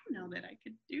 I don't know that I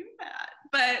could do that.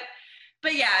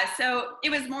 But yeah, so it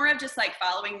was more of just like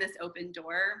following this open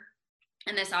door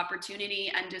and this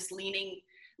opportunity, and just leaning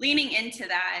into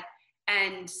that,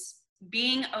 and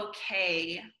being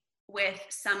okay with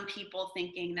some people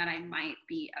thinking that I might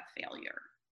be a failure.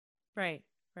 Right.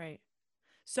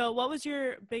 So what was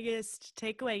your biggest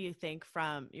takeaway, you think,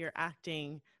 from your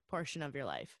acting portion of your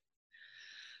life?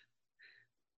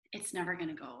 It's never going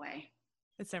to go away.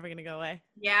 It's never going to go away.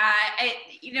 Yeah.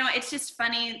 You know, it's just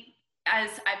funny, as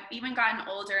I've even gotten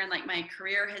older and like my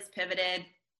career has pivoted,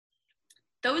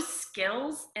 those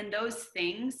skills and those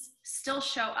things still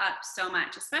show up so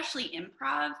much, especially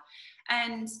improv.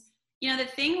 And, you know, the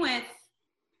thing with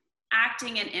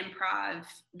acting and improv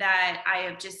that I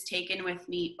have just taken with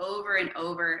me over and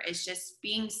over is just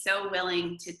being so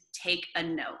willing to take a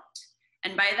note.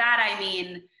 And by that, I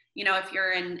mean, you know, if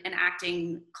you're in an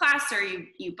acting class or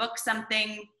you book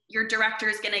something, your director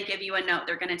is going to give you a note.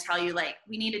 They're going to tell you, like,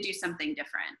 we need to do something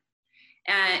different.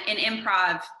 In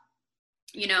improv,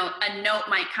 you know, a note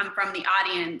might come from the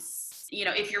audience. You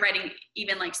know, if you're writing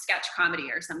even like sketch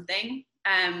comedy or something,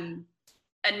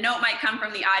 a note might come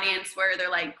from the audience where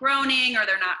they're like groaning, or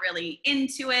they're not really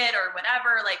into it or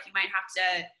whatever. Like, you might have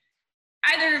to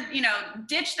either,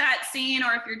 ditch that scene,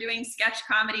 or if you're doing sketch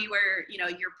comedy where,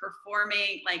 you're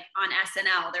performing like on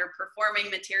SNL, they're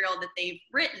performing material that they've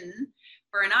written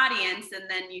for an audience, and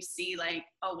then you see like,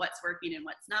 oh, what's working and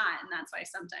what's not. And that's why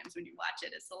sometimes when you watch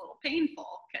it, it's a little painful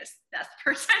because that's the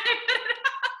first time I put it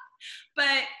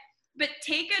out. But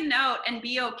take a note and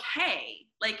be okay.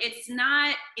 Like, it's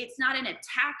not an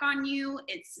attack on you.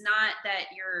 It's not that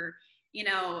you're,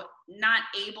 not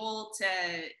able to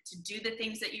do the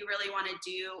things that you really want to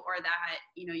do, or that,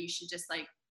 you should just like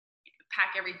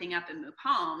pack everything up and move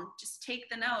home. Just take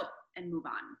the note and move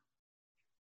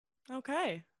on.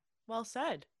 Okay. Well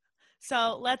said.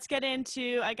 So let's get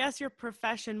into, I guess, your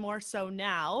profession more so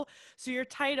now. So your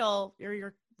title, or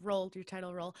your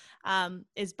title role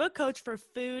is book coach for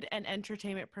food and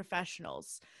entertainment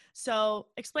professionals. So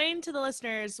explain to the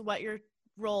listeners what your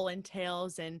role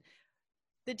entails and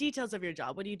the details of your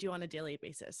job. What do you do on a daily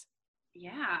basis?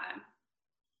 Yeah.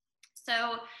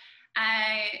 So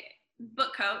I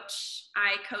book coach.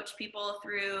 I coach people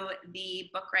through the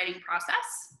book writing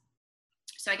process.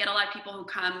 So I get a lot of people who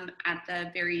come at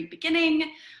the very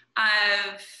beginning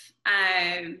of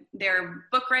their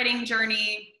book writing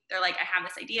journey. They're like, I have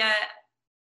this idea.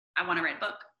 I want to write a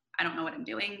book. I don't know what I'm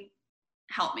doing.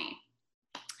 Help me.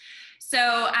 So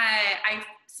I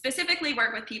specifically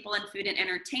work with people in food and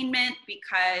entertainment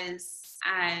because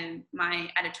my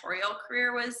editorial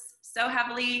career was so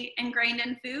heavily ingrained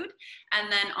in food.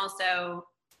 And then also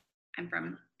I'm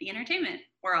from the entertainment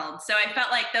world. So I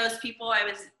felt like those people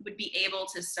would be able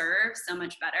to serve so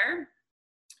much better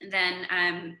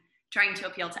than trying to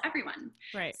appeal to everyone.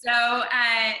 Right. So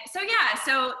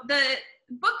the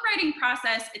book writing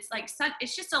process,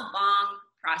 it's just a long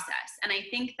process. And I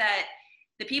think that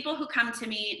the people who come to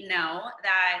me know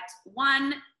that,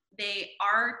 one, they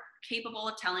are capable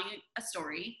of telling a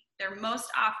story. They're most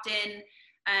often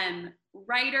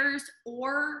writers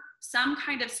or some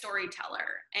kind of storyteller.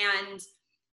 And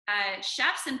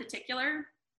chefs in particular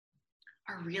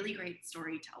are really great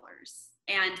storytellers.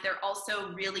 And they're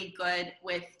also really good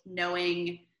with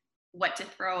knowing what to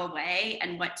throw away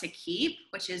and what to keep,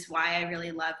 which is why I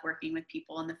really love working with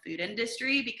people in the food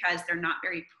industry, because they're not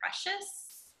very precious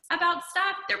about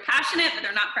stuff. They're passionate, but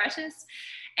they're not precious.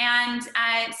 And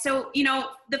so,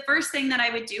 the first thing that I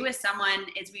would do with someone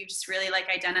is we just really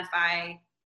identify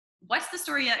what's the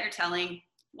story that you're telling,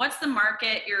 what's the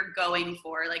market you're going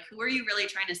for, like who are you really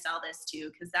trying to sell this to,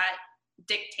 because that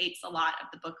dictates a lot of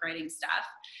the book writing stuff.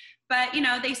 But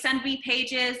they send me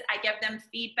pages, I give them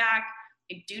feedback.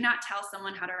 I do not tell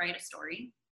someone how to write a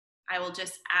story. I will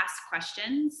just ask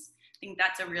questions. I think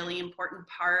that's a really important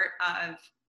part of,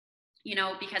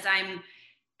 because I'm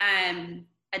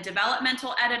a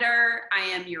developmental editor, I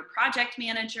am your project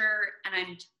manager, and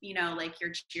I'm,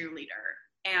 your cheerleader.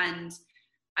 And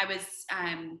I was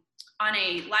on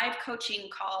a live coaching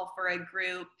call for a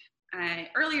group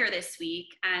earlier this week,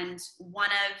 and one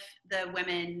of the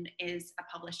women is a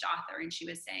published author, and she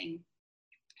was saying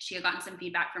she had gotten some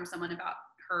feedback from someone about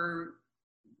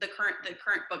the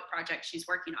current book project she's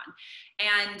working on.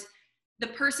 And the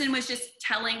person was just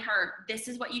telling her, this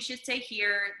is what you should say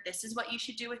here, this is what you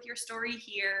should do with your story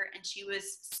here. And she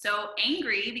was so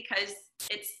angry because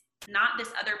it's not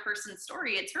this other person's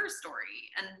story, it's her story.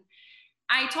 And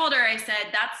I told her, I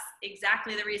said, that's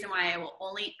exactly the reason why I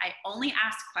only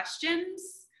ask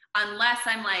questions unless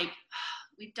I'm like, oh,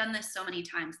 we've done this so many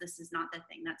times, this is not the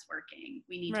thing that's working.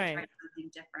 We need to try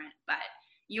something different. But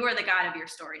you are the God of your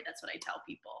story. That's what I tell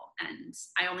people. And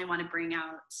I only want to bring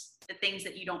out the things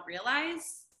that you don't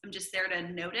realize. I'm just there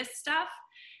to notice stuff.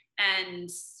 And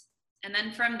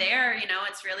then from there,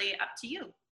 it's really up to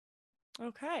you.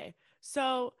 Okay.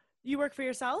 So you work for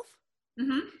yourself?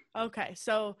 Mm-hmm. Okay.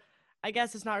 So I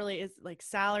guess it's not really like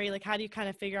salary. Like, how do you kind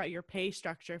of figure out your pay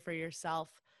structure for yourself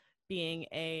being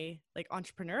a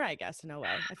entrepreneur, I guess, in a way?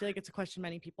 I feel like it's a question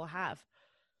many people have.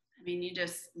 I mean, you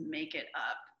just make it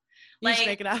up. Just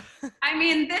make it up. I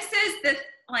mean, this is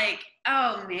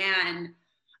oh man.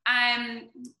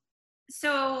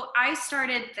 So I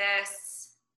started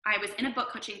this, I was in a book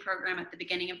coaching program at the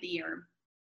beginning of the year.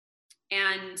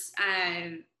 And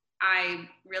I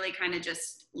really kind of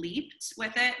just leaped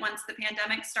with it once the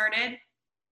pandemic started.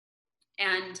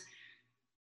 And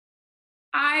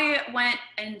I went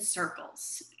in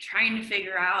circles trying to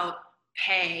figure out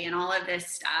pay and all of this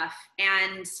stuff.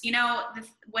 And,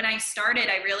 when I started,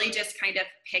 I really just kind of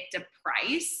picked a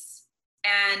price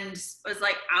and was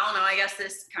like, I don't know, I guess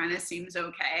this kind of seems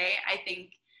okay. I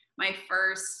think my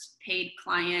first paid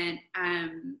client,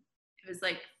 it was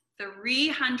like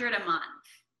 $300 a month.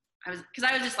 I was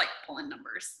just pulling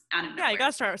numbers out of nowhere. Yeah, you got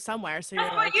to start somewhere. So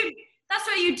that's That's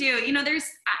what you do. You know,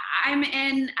 I'm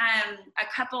in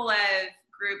a couple of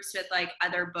groups with like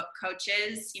other book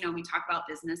coaches. You know, we talk about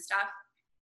business stuff.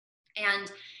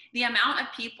 And the amount of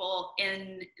people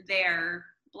in there,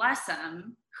 bless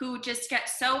them, who just get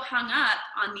so hung up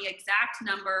on the exact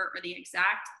number or the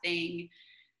exact thing,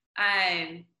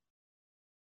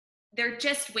 they're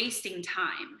just wasting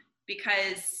time,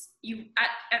 because you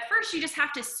at first you just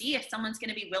have to see if someone's going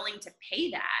to be willing to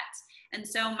pay that. And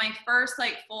so my first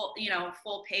like full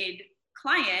paid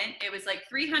client, it was like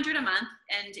 $300 a month,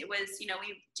 and it was, you know,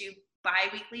 we do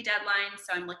bi-weekly deadlines,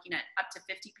 so I'm looking at up to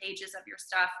 50 pages of your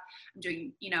stuff. I'm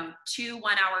doing, you know, 2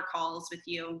 1-hour calls with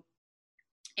you,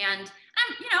 and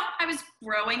I'm, you know, I was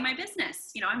growing my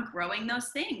business. You know, I'm growing those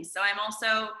things. So I'm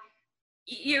also,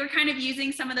 you're kind of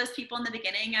using some of those people in the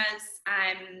beginning as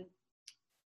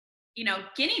you know,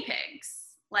 guinea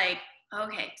pigs. Like,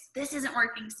 okay, this isn't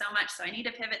working so much, so I need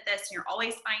to pivot this. And you're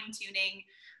always fine tuning.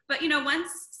 But, you know, once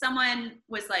someone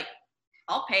was like,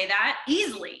 I'll pay that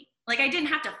easily, like I didn't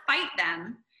have to fight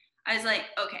them. I was like,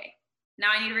 okay, now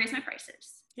I need to raise my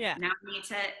prices. Yeah. Now I need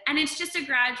to, and it's just a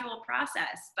gradual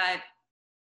process. But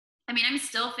I mean, I'm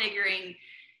still figuring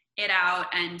it out,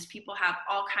 and people have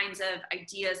all kinds of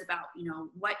ideas about, you know,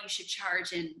 what you should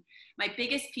charge. And my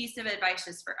biggest piece of advice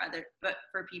is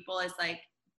for people is like,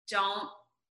 don't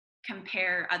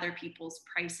compare other people's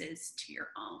prices to your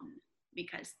own,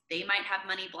 because they might have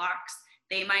money blocks.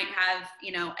 They might have,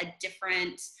 you know, a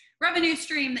different revenue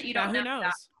stream that you don't know. Who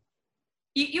knows?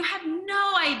 You have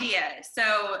no idea.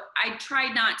 So I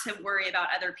tried not to worry about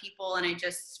other people, and I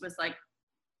just was like,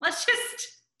 let's just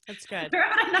That's good. throw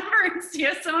out a number and see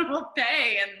if someone will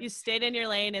pay. And You stayed in your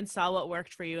lane and saw what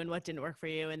worked for you and what didn't work for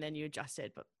you, and then you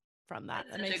adjusted from that.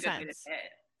 That makes sense.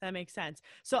 That makes sense.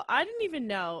 So I didn't even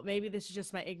know, maybe this is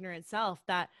just my ignorant self,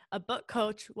 that a book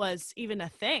coach was even a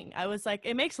thing. I was like,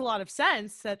 it makes a lot of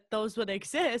sense that those would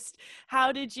exist.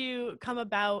 How did you come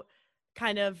about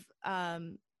kind of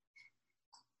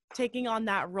taking on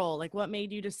that role? Like, what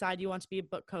made you decide you want to be a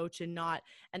book coach and not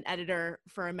an editor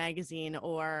for a magazine?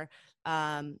 Or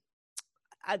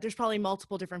there's probably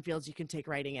multiple different fields you can take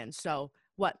writing in. So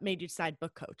what made you decide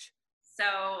book coach?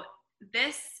 So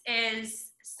this is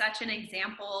such an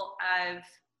example of,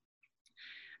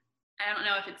 I don't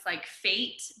know if it's like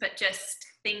fate, but just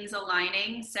things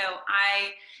aligning. So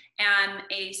I am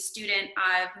a student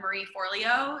of Marie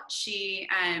Forleo. She,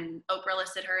 Oprah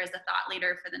listed her as a thought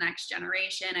leader for the next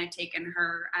generation. I've taken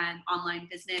her online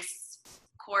business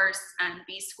course,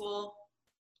 B School.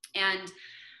 And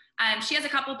she has a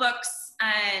couple books,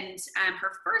 and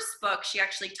her first book, she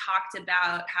actually talked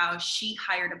about how she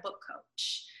hired a book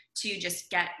coach to just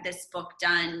get this book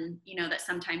done, you know, that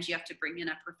sometimes you have to bring in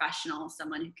a professional,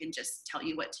 someone who can just tell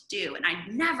you what to do. And I'd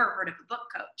never heard of a book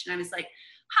coach. And I was like,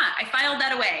 I filed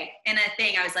that away in a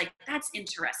thing. I was like, that's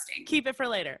interesting. Keep it for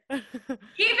later. Keep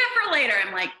it for later.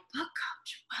 I'm like, book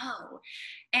coach, whoa.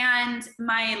 And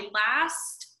my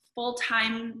last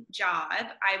full-time job,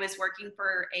 I was working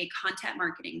for a content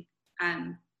marketing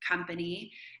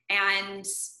company, and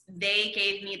they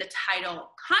gave me the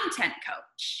title content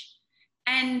coach.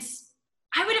 And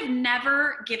I would have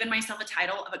never given myself a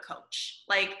title of a coach.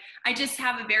 Like, I just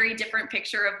have a very different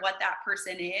picture of what that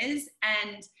person is.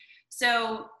 And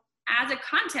so as a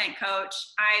content coach,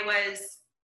 I was,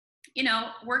 you know,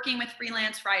 working with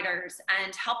freelance writers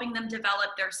and helping them develop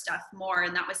their stuff more.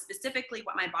 And that was specifically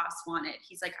what my boss wanted.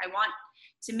 He's like, I want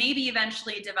to maybe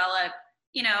eventually develop,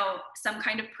 you know, some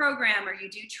kind of program, or you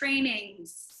do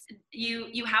trainings.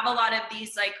 You have a lot of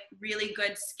these like really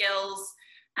good skills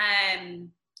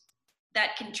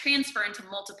that can transfer into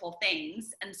multiple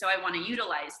things. And so I want to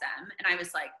utilize them. And I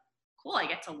was like, cool, I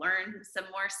get to learn some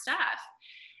more stuff.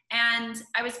 And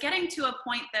I was getting to a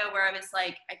point though, where I was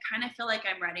like, I kind of feel like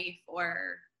I'm ready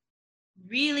for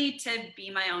really to be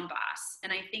my own boss.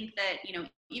 And I think that, you know,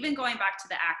 even going back to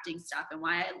the acting stuff and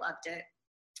why I loved it,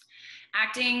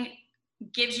 acting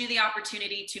gives you the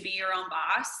opportunity to be your own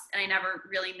boss. And I never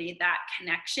really made that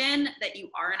connection that you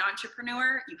are an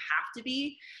entrepreneur, you have to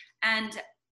be. And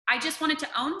I just wanted to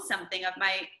own something of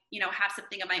my, you know, have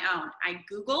something of my own. I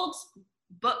Googled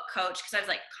book coach because I was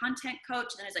like, content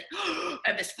coach. And then I was like, oh, I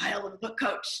have this file of a book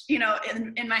coach, you know,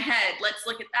 in my head. Let's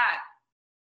look at that.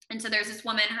 And so there's this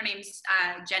woman, her name's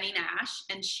Jenny Nash,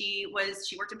 and she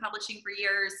worked in publishing for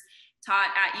years, taught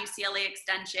at UCLA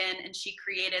Extension, and she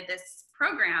created this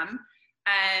program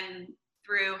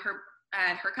through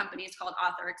her company. It's called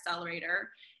Author Accelerator.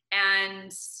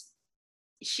 And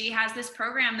she has this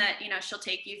program that, you know, she'll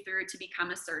take you through to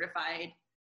become a certified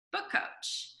book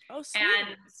coach. Oh, sweet.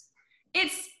 And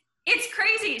it's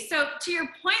crazy. So to your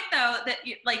point though, that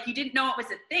you didn't know it was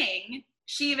a thing,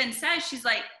 she even says, she's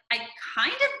like, I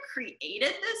kind of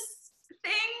created this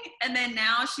thing. And then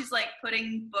now she's like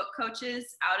putting book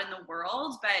coaches out in the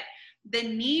world. But the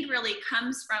need really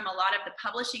comes from a lot of the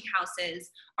publishing houses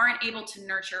aren't able to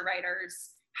nurture writers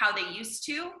how they used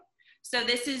to. So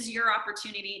this is your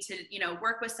opportunity to, you know,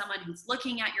 work with someone who's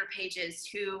looking at your pages,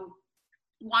 who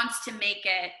wants to make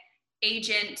it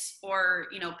agent or,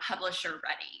 you know, publisher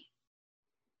ready.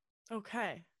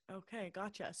 Okay. Okay.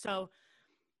 Gotcha. So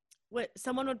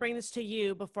someone would bring this to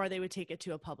you before they would take it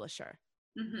to a publisher.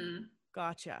 Mm-hmm.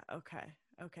 Gotcha. Okay.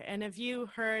 Okay. And have you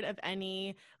heard of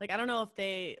any, like, I don't know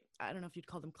if you'd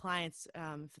call them clients,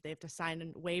 if they have to sign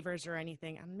in waivers or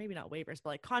anything, maybe not waivers,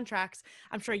 but like contracts.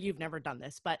 I'm sure you've never done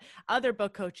this, but other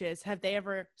book coaches, have they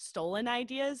ever stolen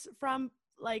ideas from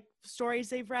like stories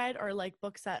they've read or like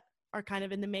books that are kind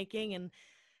of in the making? And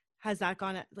has that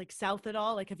gone like south at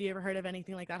all? Like, have you ever heard of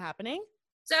anything like that happening?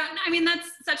 So, I mean, that's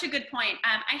such a good point.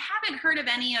 I haven't heard of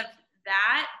any of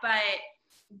that, but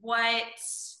what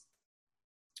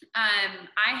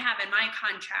I have in my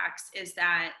contracts is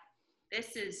that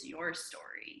this is your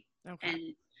story. Okay. And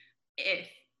if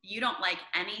you don't like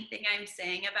anything I'm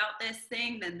saying about this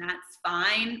thing, then that's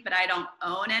fine, but I don't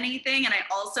own anything. And I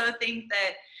also think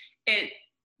that it,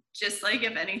 just like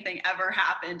if anything ever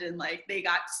happened and like they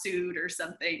got sued or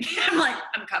something, I'm like,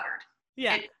 I'm covered.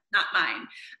 Yeah. It's not mine.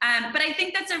 But I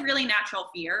think that's a really natural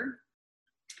fear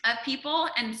of people.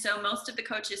 And so most of the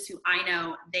coaches who I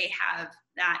know, they have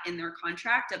that in their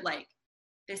contract of like,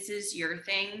 this is your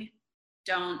thing.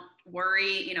 Don't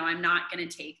worry. You know, I'm not going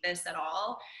to take this at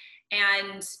all.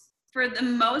 And for the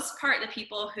most part, the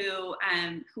people who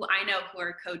I know who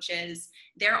are coaches,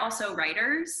 they're also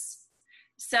writers.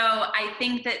 So I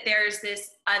think that there's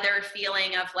this other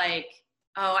feeling of like,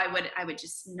 oh, I would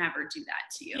just never do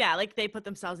that to you. Yeah, like they put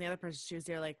themselves in the other person's shoes.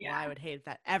 They're like, well, I would hate if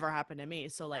that ever happened to me.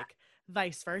 So like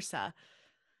vice versa.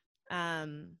 But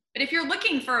if you're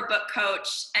looking for a book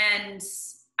coach, and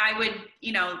I would,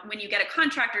 you know, when you get a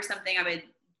contract or something,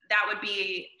 that would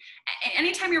be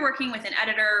anytime you're working with an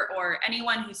editor or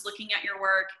anyone who's looking at your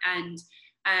work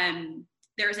and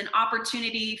there's an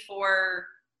opportunity for,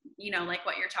 you know, like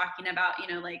what you're talking about,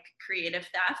 you know, like creative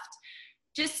theft,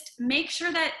 just make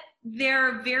sure that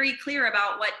they're very clear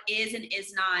about what is and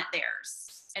is not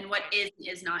theirs and what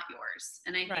is not yours.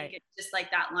 And I think it's just like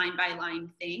that line by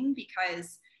line thing,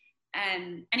 because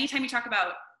anytime you talk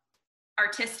about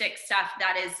artistic stuff,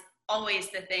 that is always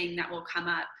the thing that will come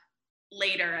up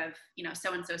later of, you know,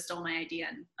 so-and-so stole my idea.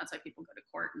 And that's why people go to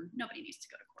court, and nobody needs to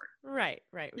go to court.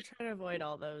 Right. We try to avoid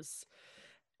all those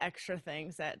extra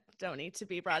things that don't need to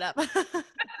be brought up.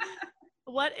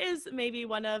 What is maybe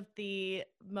one of the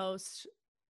most,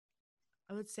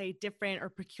 I would say, different or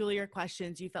peculiar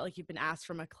questions you felt like you've been asked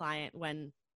from a client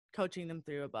when coaching them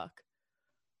through a book?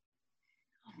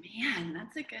 Oh man,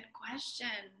 that's a good question.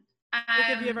 Like,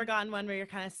 have you ever gotten one where you're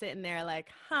kind of sitting there like,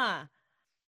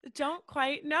 don't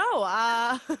quite know?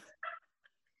 You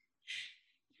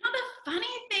know, the funny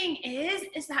thing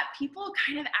is that people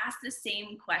kind of ask the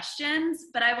same questions,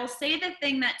 but I will say the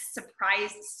thing that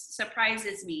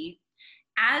surprises me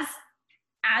as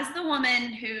the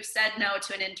woman who said no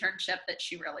to an internship that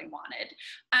she really wanted,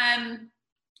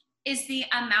 is the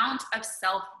amount of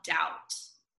self-doubt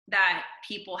that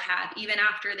people have even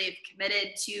after they've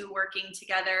committed to working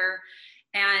together,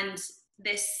 and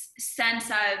this sense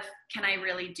of, can I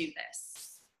really do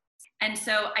this? And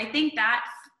so I think that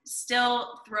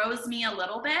still throws me a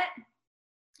little bit,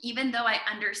 even though I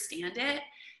understand it,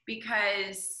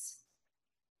 because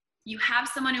you have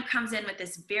someone who comes in with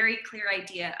this very clear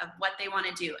idea of what they want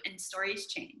to do, and stories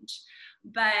change.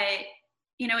 But,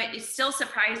 you know, it still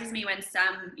surprises me when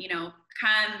some, you know,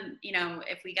 come, you know,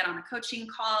 if we get on a coaching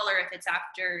call or if it's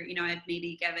after, you know, I've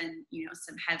maybe given, you know,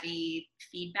 some heavy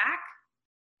feedback.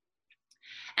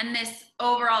 And this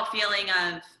overall feeling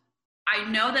of, I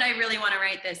know that I really want to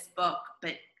write this book,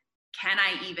 but can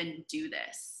I even do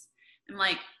this? I'm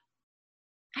like,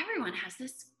 everyone has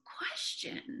this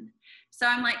question. So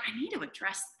I'm like, I need to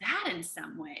address that in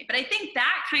some way. But I think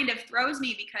that kind of throws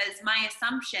me, because my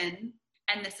assumption,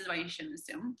 and this is why you shouldn't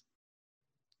assume,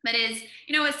 but is,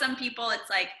 you know, with some people, it's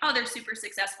like, oh, they're super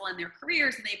successful in their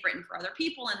careers and they've written for other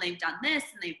people and they've done this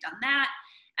and they've done that.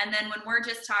 And then when we're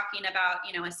just talking about,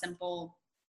 you know, a simple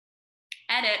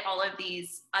edit, all of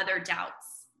these other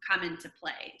doubts come into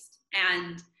play.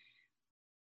 And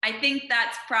I think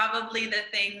that's probably the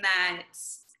thing that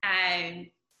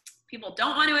people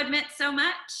don't want to admit so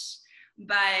much,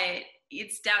 but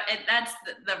it's doubt. That's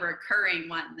the recurring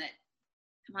one that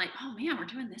I'm like, oh man, we're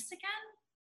doing this again.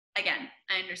 Again,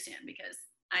 I understand, because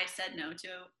I said no to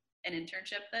an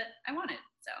internship that I wanted.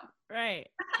 So right.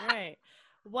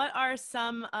 What are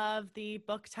some of the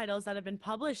book titles that have been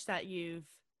published that you've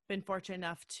been fortunate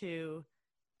enough to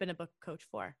been a book coach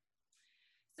for?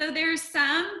 So there's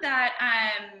some that,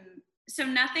 so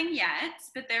nothing yet,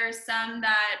 but there's some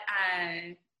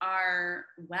that are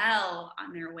well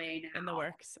on their way now. In the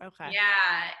works. Okay.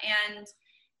 Yeah.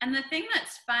 And the thing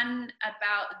that's fun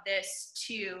about this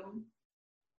too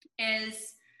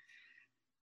is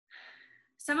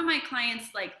some of my clients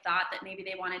like thought that maybe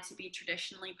they wanted to be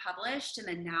traditionally published, and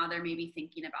then now they're maybe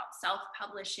thinking about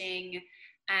self-publishing.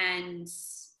 And,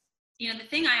 you know, the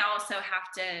thing I also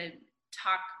have to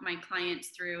talk my clients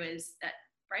through is that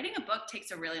writing a book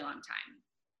takes a really long time.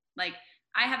 Like,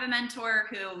 I have a mentor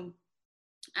who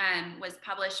was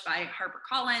published by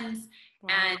HarperCollins, Wow.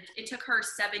 and it took her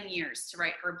 7 years to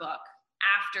write her book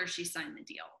after she signed the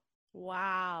deal.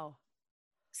 Wow.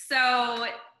 So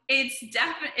it's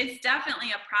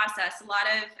definitely a process. A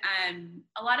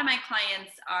lot of my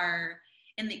clients are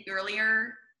in the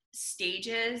earlier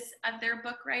stages of their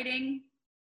book writing,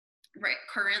 right,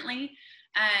 currently.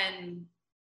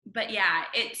 But yeah,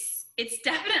 it's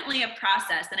definitely a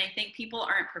process, and I think people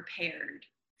aren't prepared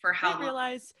for how I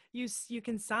realize you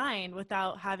can sign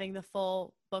without having the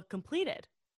full book completed.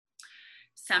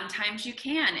 Sometimes you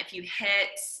can if you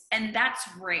hit, and that's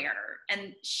rare.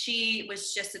 And she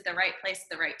was just at the right place at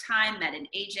the right time, met an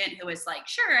agent who was like,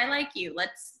 sure, I like you,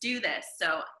 let's do this.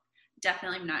 So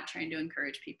definitely I'm not trying to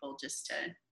encourage people just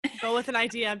to go with an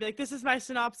idea and be like, this is my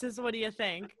synopsis, what do you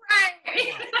think? Right.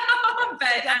 You know?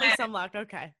 But definitely some luck.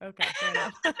 Okay, fair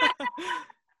enough.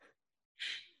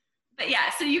 But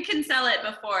yeah, so you can sell it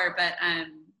before, but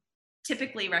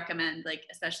typically recommend, like,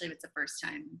 especially if it's a first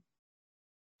time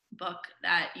book,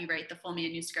 that you write the full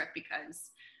manuscript,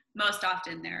 because most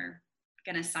often they're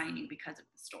going to sign you because of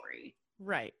the story.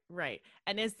 Right.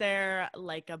 And is there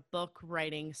like a book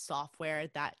writing software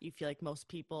that you feel like most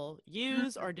people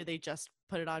use, or do they just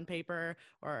put it on paper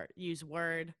or use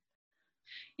Word?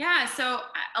 Yeah, so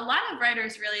a lot of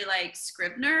writers really like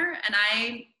Scrivener, and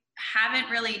I haven't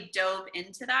really dove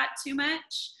into that too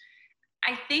much.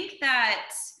 I think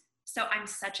that, so I'm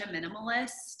such a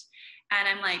minimalist, and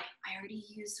I'm like, I already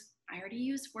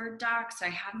use Word docs. I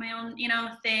have my own,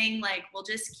 thing. Like, we'll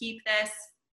just keep this.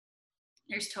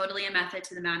 There's totally a method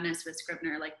to the madness with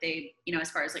Scrivener, like they,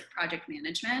 as far as like project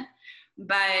management.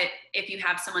 But if you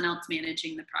have someone else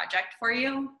managing the project for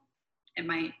you, it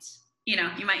might,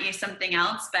 you might use something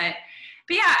else. But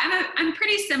yeah, I'm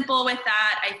pretty simple with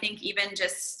that. I think even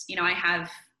just, I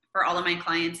have, for all of my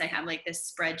clients, I have like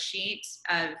this spreadsheet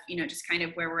of, just kind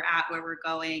of where we're at, where we're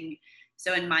going.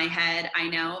 So in my head, I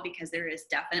know, because there is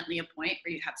definitely a point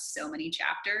where you have so many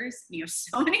chapters,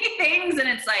 so many things, and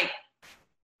it's like,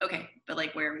 okay, but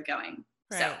like, where are we going?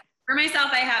 Right. So for myself,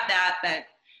 I have that, but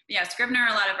yeah, Scrivener,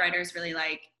 a lot of writers really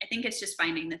like. I think it's just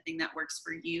finding the thing that works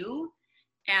for you,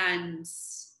 and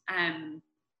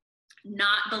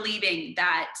not believing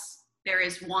that there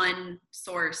is one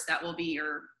source that will be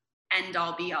your end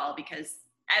all be all, because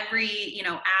every,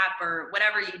 app or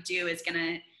whatever you do is going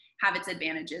to have its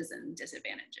advantages and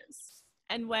disadvantages.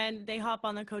 And when they hop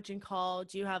on the coaching call,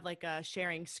 do you have like a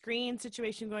sharing screen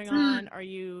situation going on?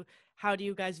 How do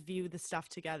you guys view the stuff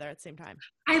together at the same time?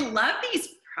 I love these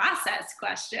process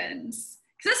questions,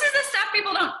 because this is the stuff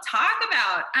people don't talk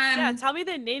about. Yeah, tell me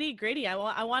the nitty gritty. I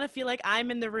want to feel like I'm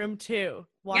in the room too,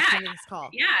 watching this call.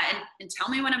 Yeah, and tell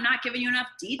me when I'm not giving you enough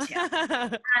detail.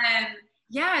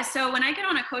 Yeah, so when I get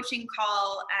on a coaching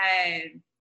call,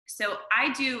 so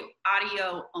I do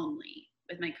audio only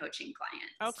with my coaching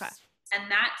clients. Okay. And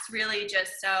that's really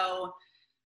just so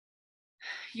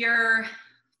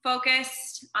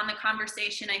focused on the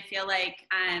conversation. I feel like,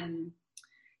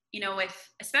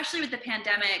 especially with the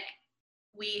pandemic,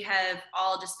 we have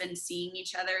all just been seeing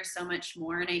each other so much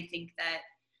more. And I think that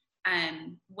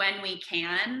when we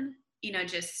can,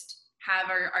 just have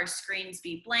our screens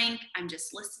be blank, I'm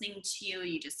just listening to you.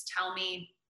 You just tell me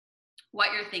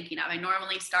what you're thinking of. I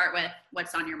normally start with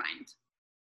what's on your mind.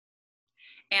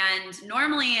 And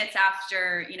normally it's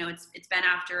after, it's been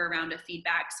after a round of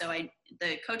feedback. So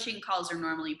the coaching calls are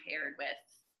normally paired with,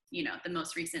 the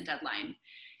most recent deadline.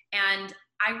 And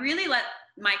I really let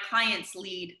my clients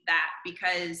lead that,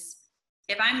 because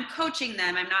if I'm coaching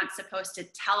them, I'm not supposed to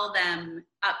tell them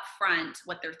up front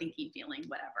what they're thinking, feeling,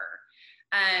 whatever.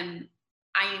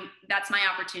 That's my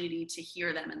opportunity to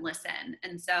hear them and listen.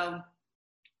 And so,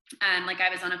 like, I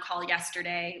was on a call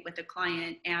yesterday with a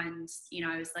client, and,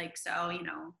 I was like, so,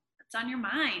 what's on your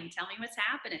mind? Tell me what's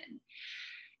happening.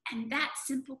 And that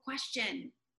simple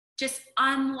question just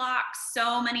unlocks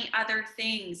so many other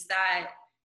things, that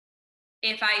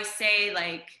if I say,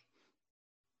 like,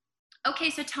 okay,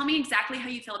 so tell me exactly how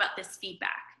you feel about this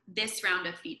feedback, this round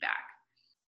of feedback.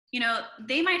 You know,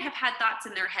 they might have had thoughts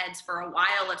in their heads for a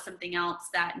while of something else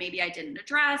that maybe I didn't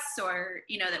address, or,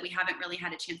 you know, that we haven't really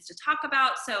had a chance to talk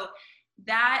about. So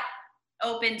that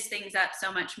opens things up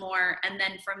so much more. And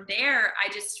then from there,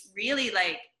 I just really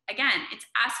like, again, it's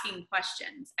asking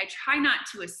questions. I try not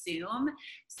to assume.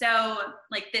 So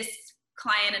like this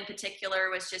client in particular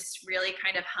was just really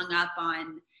kind of hung up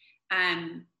on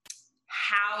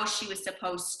how she was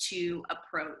supposed to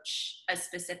approach a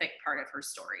specific part of her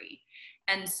story.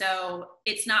 And so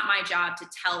it's not my job to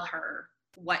tell her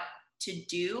what to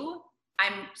do.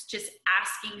 I'm just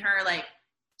asking her, like,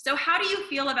 so how do you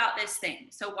feel about this thing?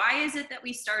 So why is it that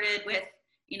we started with,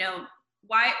 you know,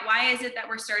 why is it that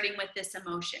we're starting with this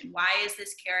emotion? Why is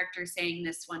this character saying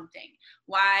this one thing?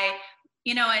 Why,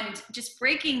 you know, and just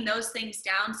breaking those things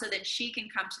down so that she can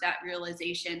come to that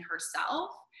realization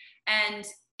herself. And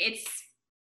it's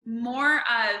more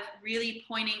of really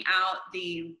pointing out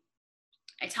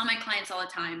I tell my clients all the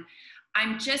time,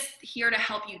 I'm just here to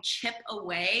help you chip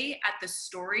away at the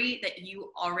story that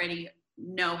you already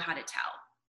know how to tell.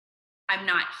 I'm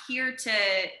not here to,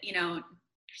 you know,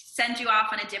 send you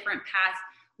off on a different path.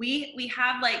 We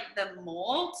have like the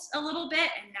mold a little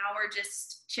bit, and now we're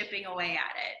just chipping away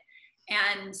at it.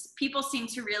 And people seem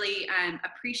to really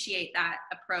appreciate that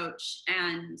approach.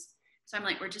 And so I'm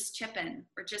like, we're just chipping.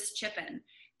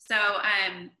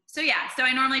 So yeah, so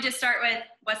I normally just start with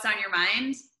what's on your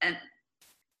mind, and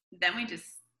then we just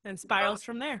and spirals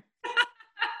from there.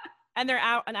 And they're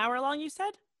an hour long, you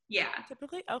said? Yeah.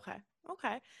 Typically? Okay.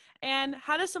 And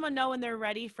how does someone know when they're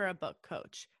ready for a book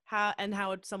coach? How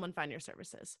would someone find your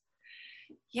services?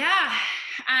 Yeah.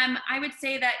 I would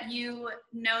say that you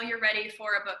know you're ready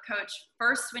for a book coach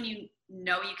first when you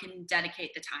know you can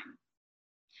dedicate the time.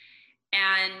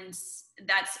 And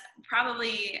that's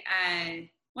probably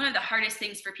one of the hardest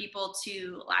things for people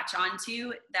to latch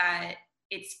onto, that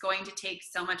it's going to take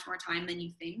so much more time than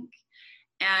you think.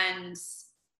 And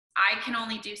I can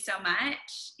only do so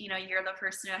much. You know, you're the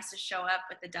person who has to show up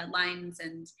with the deadlines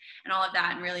and all of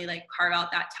that, and really like carve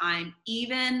out that time,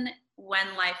 even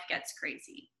when life gets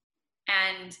crazy.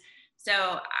 And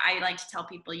so I like to tell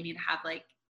people you need to have like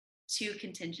 2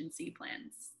 contingency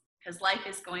plans, because life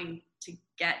is going to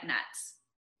get nuts.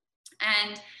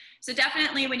 And so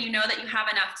definitely when you know that you have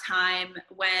enough time,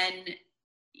 when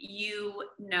you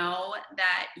know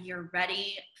that you're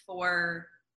ready for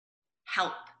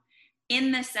help,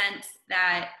 in the sense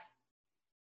that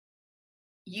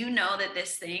you know that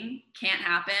this thing can't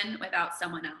happen without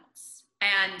someone else,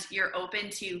 and you're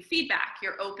open to feedback,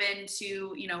 you're open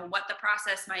to, you know, what the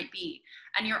process might be,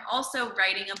 and you're also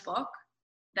writing a book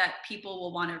that people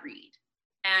will want to read.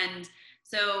 And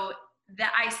so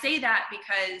that I say that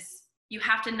because you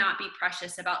have to not be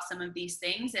precious about some of these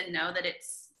things, and know that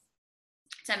it's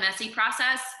a messy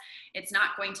process. It's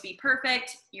not going to be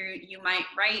perfect. You might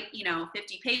write, you know,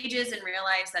 50 pages and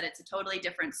realize that it's a totally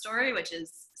different story, which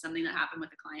is something that happened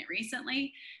with a client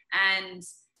recently. And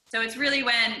so it's really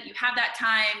when you have that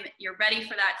time, you're ready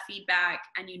for that feedback,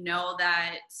 and you know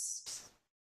that,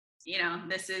 you know,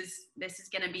 this is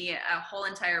going to be a whole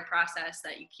entire process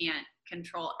that you can't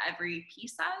control every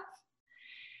piece of.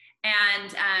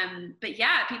 And, but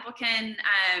yeah, people can,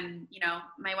 you know,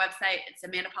 my website, it's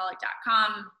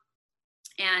amandapollock.com.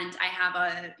 And I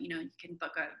have you know, you can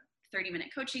book a 30-minute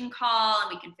coaching call, and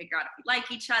we can figure out if we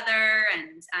like each other.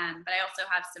 And, but I also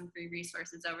have some free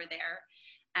resources over there,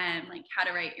 like how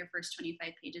to write your first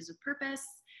 25 pages with purpose,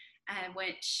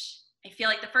 which I feel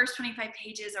like the first 25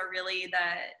 pages are really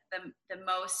the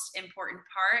most important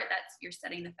part. That's, you're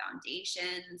setting the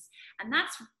foundations. And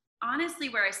that's honestly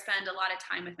where I spend a lot of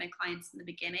time with my clients in the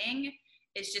beginning,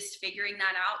 is just figuring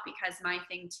that out. Because my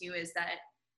thing too is that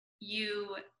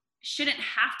you shouldn't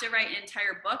have to write an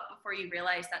entire book before you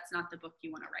realize that's not the book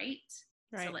you want to write.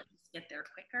 Right. So let's get there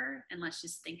quicker, and let's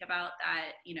just think about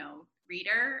that, you know,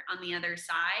 reader on the other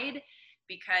side.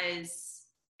 Because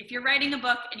if you're writing a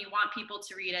book and you want people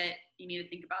to read it, you need to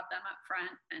think about them up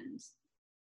front, and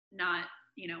not,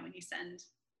 you know, when you send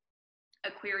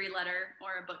a query letter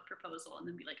or a book proposal and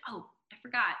then be like, oh, I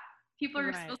forgot. People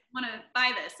are supposed to want to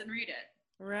buy this and read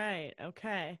it. Right.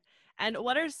 Okay. And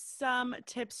what are some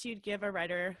tips you'd give a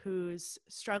writer who's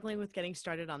struggling with getting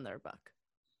started on their book?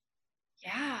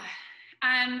 Yeah.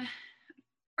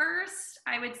 First,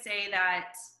 I would say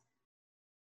that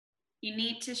you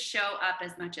need to show up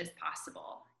as much as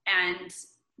possible. And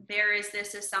there is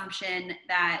this assumption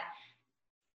that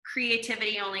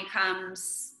creativity only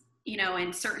comes, you know,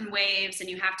 in certain waves, and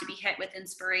you have to be hit with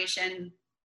inspiration.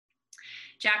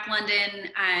 Jack London,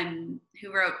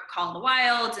 who wrote Call of the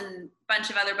Wild and a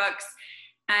bunch of other books,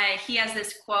 he has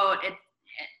this quote,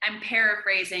 I'm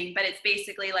paraphrasing, but it's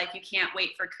basically like you can't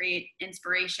wait for create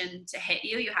inspiration to hit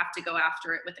you. You have to go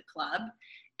after it with a club.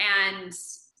 And,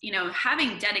 you know,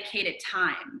 having dedicated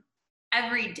time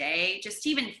every day, just to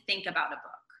even think about a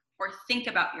book or think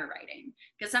about your writing.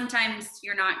 Because sometimes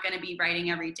you're not going to be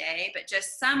writing every day, but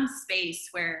just some space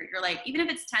where you're like, even if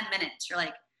it's 10 minutes, you're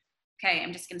like, okay,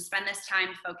 I'm just going to spend this time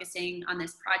focusing on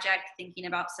this project, thinking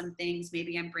about some things,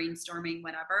 maybe I'm brainstorming,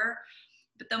 whatever.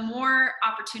 But the more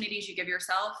opportunities you give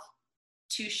yourself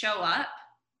to show up,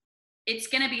 it's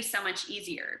going to be so much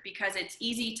easier, because it's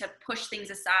easy to push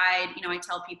things aside. You know, I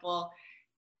tell people,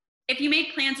 if you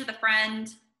make plans with a friend,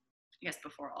 I guess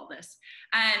before all this,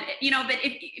 you know, but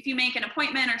if you make an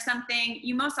appointment or something,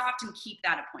 you most often keep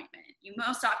that appointment. You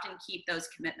most often keep those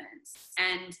commitments.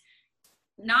 And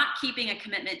not keeping a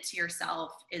commitment to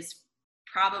yourself is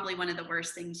probably one of the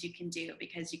worst things you can do,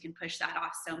 because you can push that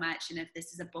off so much. And if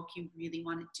this is a book you really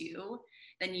want to do,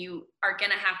 then you are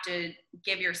going to have to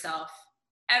give yourself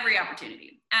every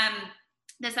opportunity.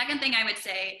 The second thing I would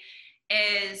say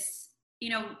is, you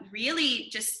know, really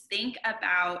just think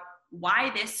about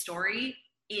why this story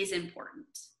is important.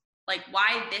 Like,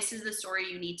 why this is the story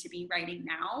you need to be writing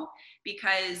now.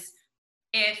 Because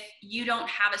if you don't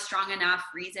have a strong enough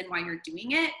reason why you're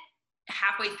doing it,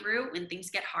 halfway through when things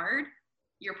get hard,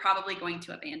 you're probably going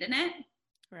to abandon it.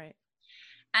 Right.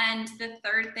 And the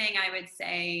third thing I would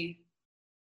say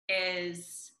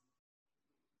is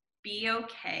be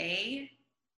okay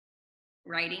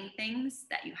writing things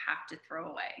that you have to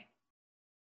throw away.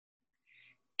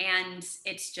 And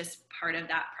it's just part of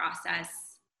that process.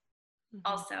 Mm-hmm.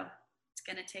 Also, it's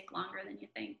going to take longer than you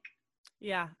think.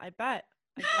 Yeah, I bet.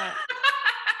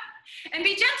 And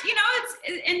be gentle, you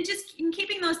know, and just in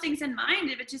keeping those things in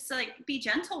mind, but just like be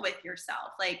gentle with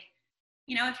yourself. Like,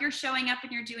 you know, if you're showing up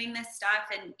and you're doing this stuff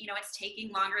and, you know, it's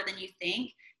taking longer than you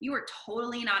think, you are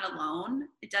totally not alone.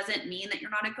 It doesn't mean that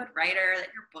you're not a good writer, that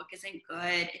your book isn't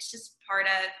good. It's just part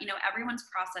of, you know, everyone's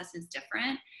process is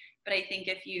different. But I think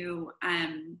if you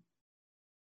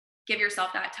give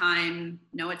yourself that time,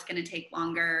 know it's going to take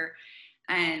longer,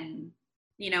 and,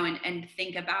 you know, and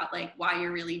think about like why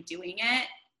you're really doing it,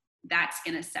 that's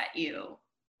going to set you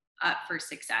up for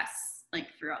success, like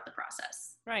throughout the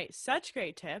process. Right. Such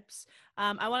great tips.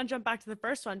 I want to jump back to the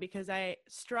first one, because I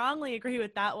strongly agree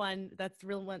with that one. That's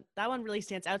real one. That one really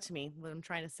stands out to me, what I'm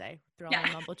trying to say through all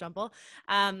my mumble jumble.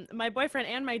 My boyfriend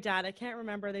and my dad, I can't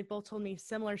remember, they both told me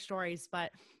similar stories,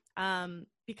 but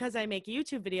because I make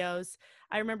YouTube videos,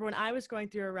 I remember when I was going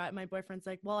through a rut, my boyfriend's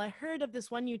like, well, I heard of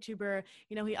this one YouTuber,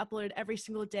 you know, he uploaded every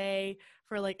single day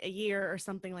for like a year or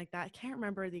something like that. I can't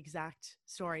remember the exact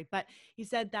story, but he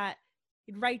said that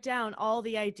he'd write down all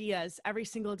the ideas every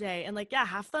single day. And like, yeah,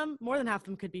 more than half of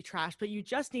them could be trash, but you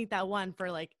just need that one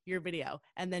for like your video,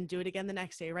 and then do it again the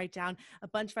next day. Write down a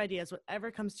bunch of ideas,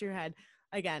 whatever comes to your head.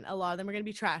 Again, a lot of them are going to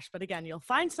be trash, but again, you'll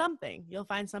find something.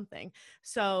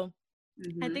 So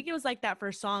I think it was like that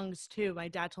for songs too. My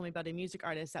dad told me about a music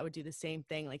artist that would do the same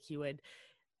thing. Like he would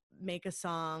make a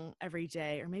song every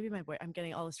day, or maybe I'm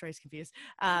getting all the stories confused.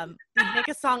 He'd make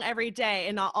a song every day,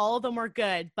 and not all of them were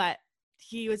good, but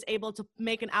he was able to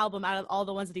make an album out of all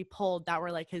the ones that he pulled that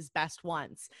were like his best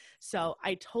ones. So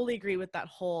I totally agree with that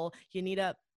whole, you need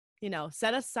to, you know,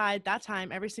 set aside that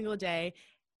time every single day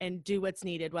and do what's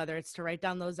needed, whether it's to write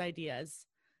down those ideas.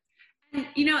 And,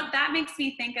 you know, that makes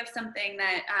me think of something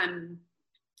that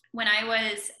when I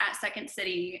was at Second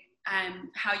City,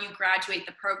 how you graduate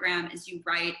the program is you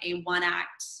write a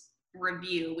 1-act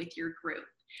review with your group.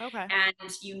 Okay.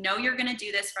 And you know you're going to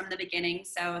do this from the beginning.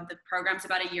 So the program's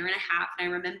about 1.5 years. And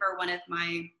I remember one of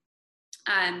my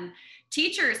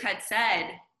teachers had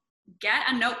said, get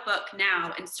a notebook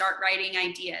now and start writing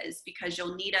ideas, because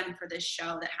you'll need them for this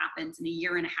show that happens in 1.5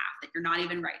 years that you're not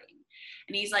even writing.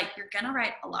 And he's like, you're going to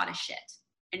write a lot of shit.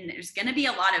 And there's going to be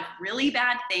a lot of really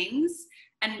bad things.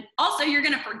 And also you're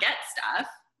going to forget stuff.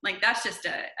 Like, that's just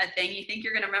a thing. You think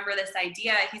you're going to remember this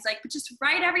idea. He's like, but just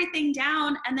write everything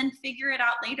down and then figure it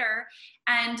out later.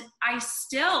 And I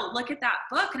still look at that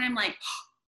book and I'm like, oh,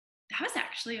 that was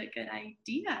actually a good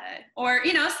idea. Or,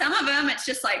 you know, some of them, it's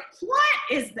just like, what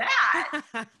is that?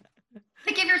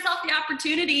 To give yourself the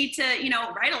opportunity to, you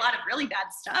know, write a lot of really bad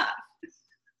stuff.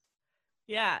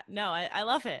 Yeah, no, I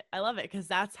love it. I love it, because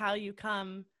that's how you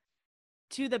come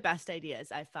to the best ideas,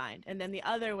 I find. And then the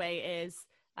other way is,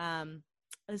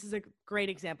 this is a great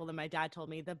example that my dad told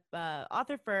me. The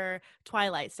author for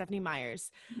Twilight, Stephenie Meyers,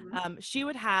 she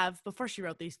would have, before she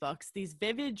wrote these books, these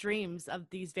vivid dreams of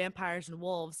these vampires and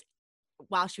wolves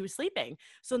while she was sleeping.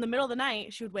 So in the middle of the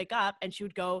night, she would wake up and she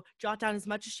would go jot down as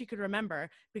much as she could remember,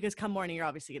 because come morning, you're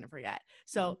obviously going to forget.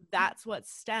 So that's what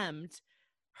stemmed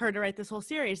her to write this whole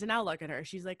series, and now look at her.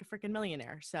 She's like a freaking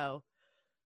millionaire. So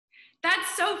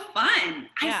that's so fun.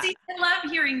 yeah. I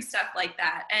love hearing stuff like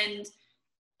that. And,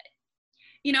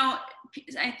 you know,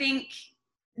 I think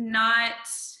not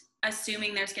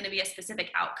assuming there's going to be a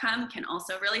specific outcome can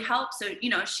also really help. So,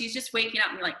 you know, she's just waking up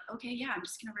and you're like, okay, yeah, I'm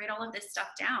just going to write all of this stuff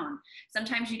down.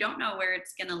 Sometimes you don't know where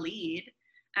it's going to lead.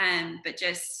 But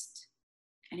just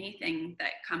anything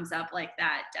that comes up like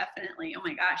that, definitely. Oh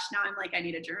my gosh, now I'm like, I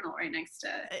need a journal right next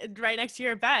to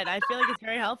your bed. I feel like it's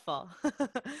very helpful.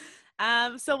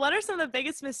 So what are some of the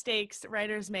biggest mistakes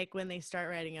writers make when they start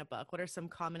writing a book? What are some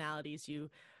commonalities you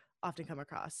often come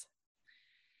across?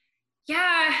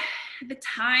 Yeah, the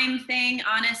time thing,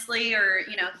 honestly, or,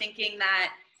 you know, thinking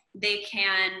that they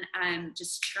can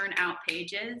just churn out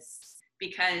pages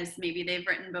because maybe they've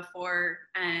written before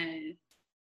and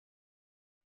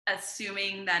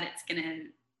assuming that it's gonna,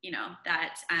 you know,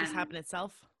 that just happen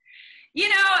itself. You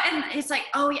know, and it's like,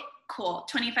 oh yeah, cool,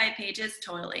 25 pages,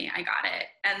 totally, I got it.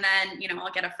 And then, you know,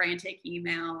 I'll get a frantic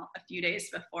email a few days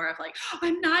before of like, oh,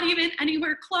 I'm not even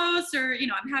anywhere close, or, you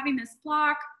know, I'm having this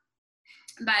block.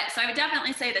 But so I would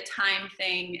definitely say the time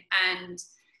thing, and,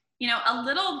 you know, a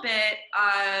little bit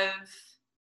of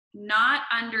not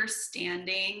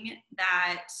understanding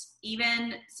that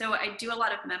even, so I do a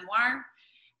lot of memoir,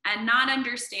 and not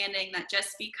understanding that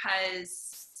just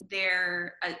because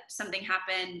something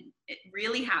happened, it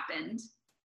really happened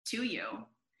to you,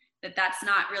 that's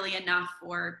not really enough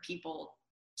for people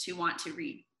to want to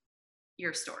read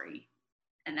your story.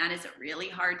 And that is a really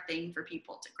hard thing for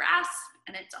people to grasp,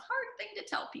 and it's a hard thing to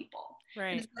tell people.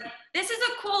 Right. Like, this is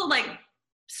a cool like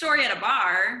story at a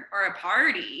bar or a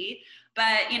party,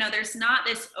 but, you know, there's not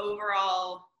this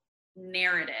overall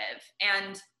narrative.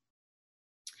 And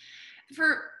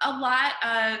for a lot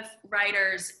of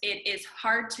writers, it is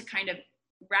hard to kind of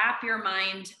wrap your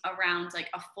mind around like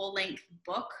a full-length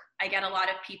book. I get a lot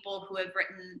of people who have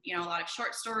written, you know, a lot of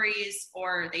short stories,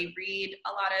 or they read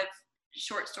a lot of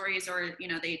short stories, or, you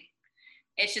know,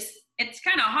 it's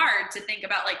kind of hard to think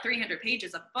about like 300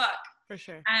 pages of book. For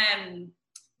sure.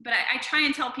 But I try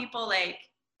and tell people, like,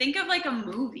 think of like a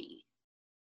movie.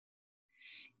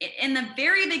 In the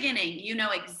very beginning, you know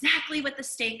exactly what the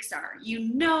stakes are.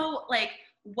 You know, like,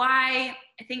 why.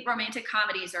 I think romantic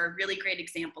comedies are a really great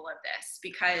example of this,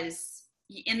 because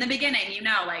in the beginning, you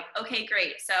know, like, okay,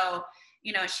 great. So,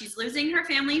 you know, she's losing her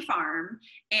family farm,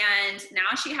 and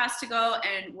now she has to go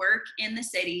and work in the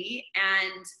city.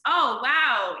 And, oh,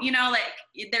 wow, you know,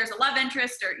 like, there's a love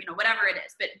interest, or, you know, whatever it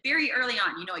is. But very early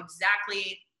on, you know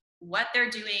exactly what they're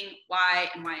doing, why,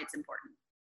 and why it's important.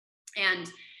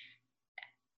 And,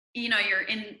 you know, you're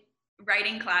in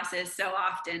writing classes so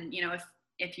often, you know,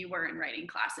 if you were in writing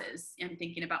classes, I'm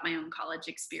thinking about my own college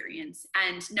experience,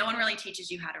 and no one really teaches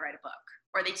you how to write a book,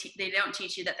 or they don't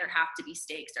teach you that there have to be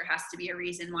stakes. There has to be a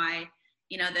reason why,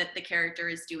 you know, that the character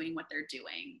is doing what they're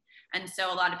doing. And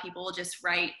so a lot of people will just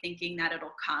write thinking that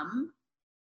it'll come,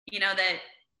 you know, that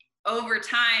over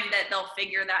time that they'll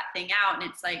figure that thing out.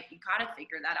 And it's like, you got to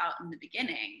figure that out in the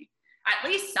beginning, at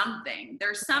least something.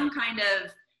 There's some kind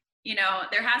of, you know,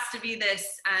 there has to be this,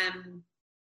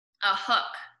 a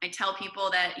hook. I tell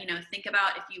people that, you know, think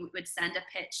about if you would send a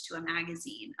pitch to a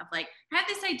magazine of like, I have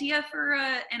this idea for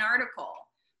an article.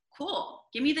 Cool.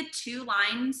 Give me the 2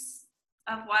 lines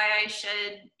of why I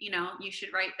should, you know, you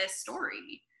should write this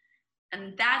story.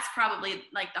 And that's probably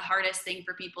like the hardest thing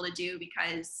for people to do,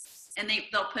 because, and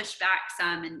they'll push back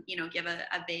some and, you know, give a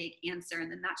vague answer.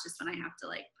 And then that's just when I have to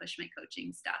like push my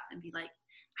coaching stuff and be like,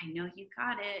 I know you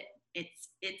got it.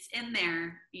 It's in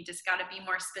there. You just got to be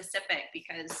more specific,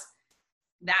 because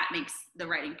that makes the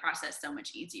writing process so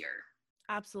much easier.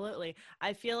 Absolutely.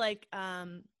 I feel like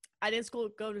I didn't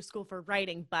go to school for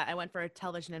writing, but I went for a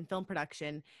television and film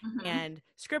production, and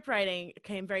script writing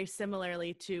came very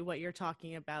similarly to what you're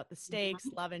talking about, the stakes,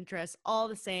 love interest, all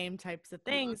the same types of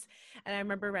things. And I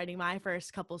remember writing my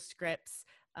first couple scripts,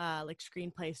 like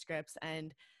screenplay scripts,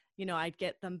 and you know, I'd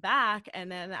get them back,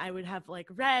 and then I would have like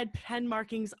red pen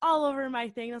markings all over my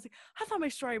thing. And I was like, I thought my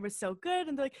story was so good.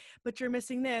 And they're like, but you're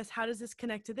missing this. How does this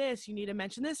connect to this? You need to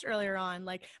mention this earlier on.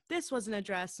 Like, this wasn't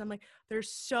addressed. I'm like, there's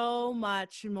so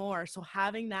much more. So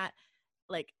having that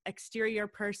like exterior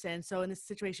person, so in this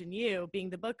situation, you being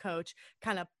the book coach,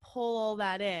 kind of pull all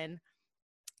that in,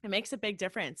 it makes a big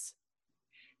difference.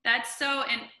 That's so,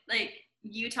 and like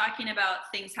you talking about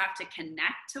things have to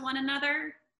connect to one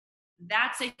another.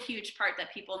 That's a huge part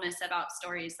that people miss about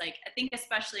stories. Like, I think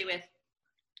especially with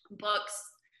books,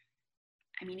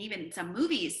 I mean, even some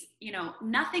movies, you know,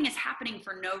 nothing is happening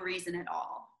for no reason at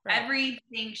all. Right.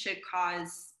 Everything should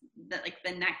cause the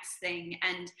next thing.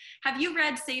 And have you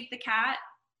read Save the Cat?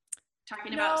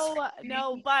 talking about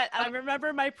No, but I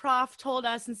remember my prof told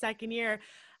us in second year,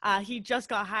 he just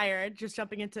got hired, just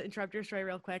jumping into interrupt your story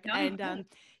real quick. No, And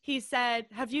he said,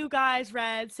 have you guys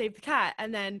read Save the Cat?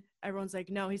 And then everyone's like,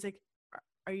 no. He's like,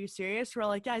 are you serious? We're all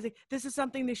like, yeah. He's like, this is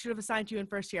something they should have assigned to you in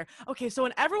first year. Okay, so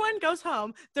when everyone goes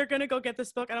home, they're going to go get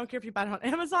this book. I don't care if you buy it on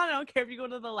Amazon. I don't care if you go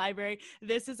to the library.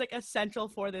 This is like essential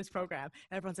for this program.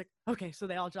 And everyone's like, okay, so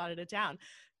they all jotted it down.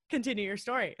 Continue your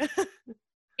story.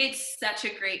 It's such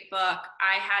a great book.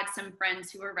 I had some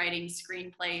friends who were writing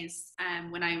screenplays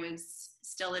when I was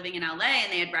still living in LA,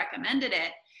 and they had recommended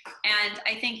it. And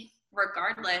I think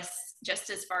regardless,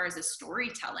 just as far as a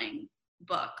storytelling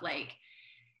book, like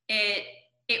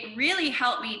it really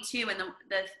helped me too. And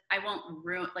I won't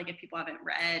ruin, like if people haven't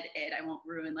read it, I won't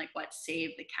ruin like what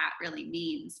Save the Cat really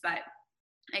means. But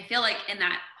I feel like in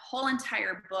that whole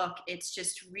entire book, it's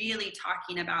just really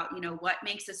talking about, you know, what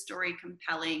makes a story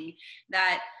compelling,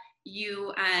 that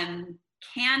you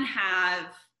can have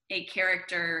a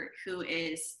character who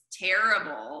is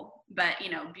terrible, but,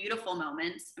 you know, beautiful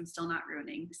moments. I'm still not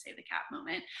ruining the Save the Cat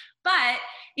moment, but,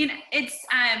 you know, it's,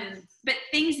 but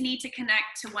things need to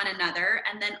connect to one another.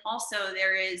 And then also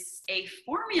there is a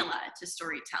formula to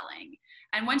storytelling.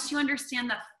 And once you understand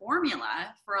the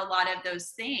formula for a lot of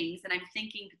those things, and I'm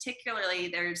thinking particularly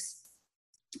there's,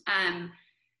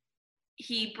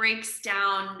 he breaks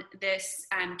down this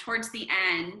towards the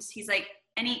end, he's like,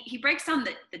 and he breaks down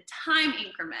the time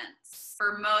increments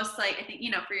for most, like, I think,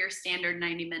 you know, for your standard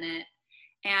 90-minute.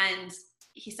 And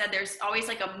he said there's always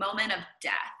like a moment of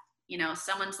death. You know,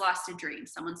 someone's lost a dream,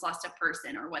 someone's lost a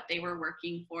person, or what they were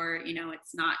working for, you know,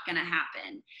 it's not going to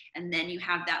happen. And then you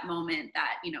have that moment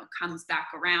that, you know, comes back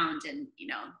around and, you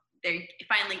know, they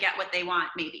finally get what they want,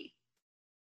 maybe.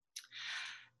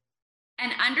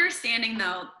 And understanding,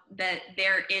 though, that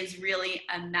there is really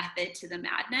a method to the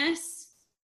madness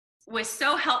was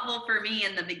so helpful for me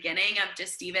in the beginning of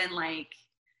just even like,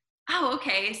 oh,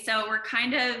 okay, so we're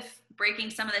kind of breaking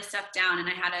some of this stuff down. And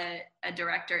I had a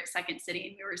director at Second City,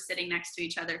 and we were sitting next to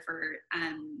each other for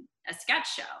a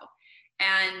sketch show.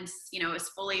 And, you know, it was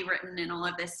fully written and all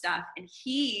of this stuff. And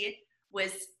he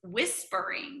was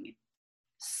whispering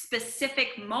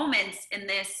specific moments in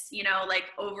this, you know, like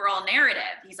overall narrative.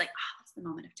 He's like, oh, that's the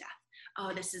moment of death.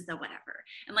 Oh, this is the whatever.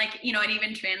 And like, you know, it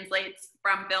even translates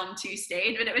from film to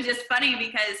stage, but it was just funny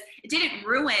because it didn't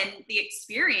ruin the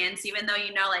experience, even though,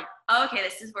 you know, like, oh, okay,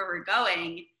 this is where we're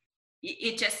going.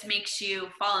 It just makes you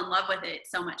fall in love with it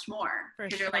so much more.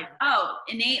 Because you're like, oh,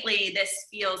 innately, this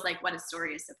feels like what a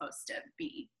story is supposed to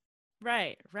be.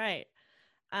 Right.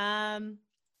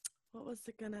 What was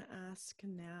I gonna ask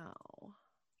now?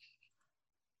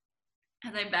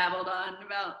 As I babbled on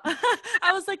about.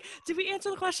 I was like, did we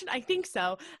answer the question? I think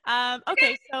so.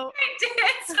 Okay, so. I did.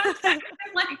 Sometimes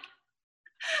I'm like,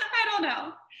 I don't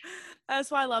know. That's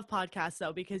why I love podcasts,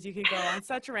 though, because you can go on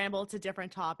such a ramble to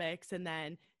different topics, and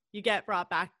then you get brought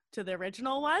back to the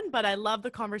original one. But I love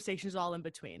the conversations all in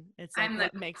between. It's like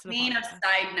what makes it a queen of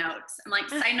side notes. I'm like,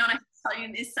 side note, I can tell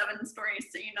you these 7 stories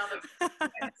so you know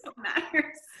that it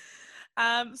matters.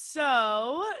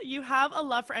 So you have a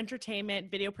love for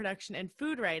entertainment, video production, and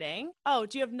food writing. Oh,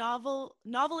 do you have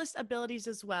novelist abilities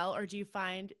as well, or do you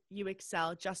find you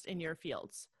excel just in your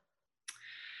fields?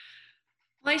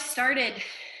 Well, I started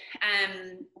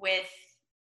with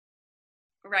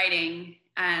writing,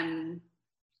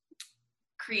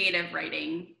 creative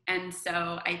writing. And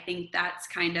so I think that's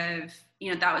kind of,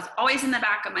 you know, that was always in the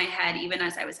back of my head, even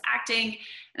as I was acting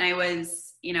and I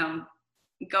was, you know,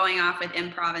 going off with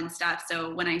improv and stuff.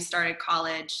 So when I started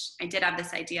college, I did have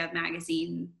this idea of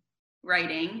magazine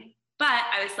writing, but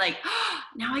I was like, oh,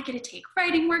 now I get to take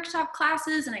writing workshop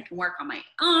classes and I can work on my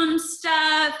own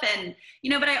stuff. And,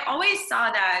 you know, but I always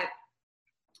saw that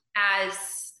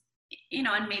as, you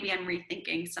know, and maybe I'm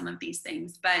rethinking some of these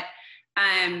things, but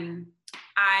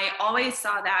I always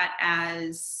saw that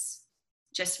as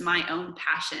just my own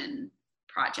passion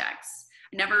projects.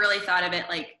 I never really thought of it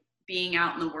like being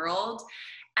out in the world.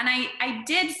 And I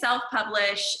did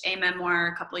self-publish a memoir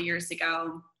a couple of years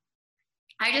ago.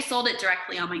 I just sold it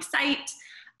directly on my site.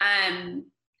 And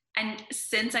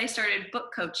since I started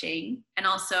book coaching and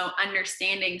also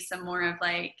understanding some more of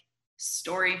like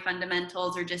story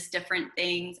fundamentals or just different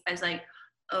things, I was like,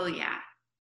 oh yeah,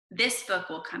 this book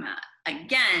will come out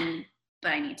again,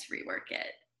 but I need to rework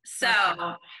it. So,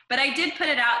 but I did put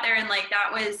it out there, and like,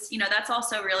 that was, you know, that's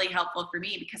also really helpful for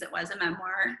me because it was a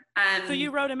memoir. So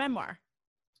you wrote a memoir?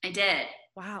 I did.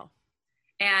 Wow.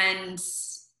 And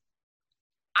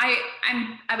I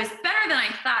was better than I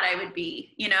thought I would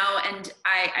be, you know, and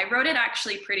I wrote it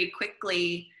actually pretty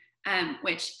quickly,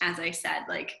 which, as I said,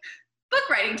 like, book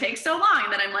writing takes so long.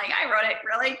 And then I'm like, I wrote it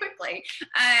really quickly.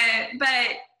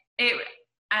 But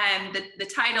the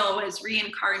title was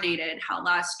Reincarnated: How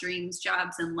Lost Dreams,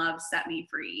 Jobs, and Love Set Me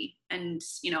Free. And,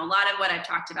 you know, a lot of what I've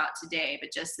talked about today,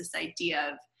 but just this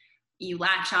idea of you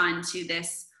latch on to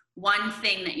this one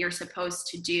thing that you're supposed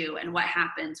to do, and what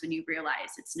happens when you realize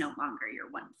it's no longer your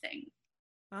one thing.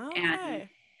 Okay. And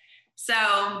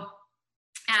so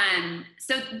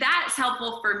that's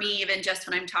helpful for me, even just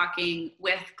when I'm talking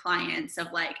with clients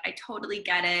of like, I totally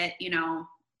get it, you know,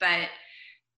 but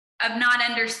of not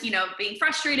being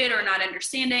frustrated or not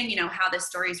understanding, you know, how this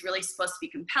story is really supposed to be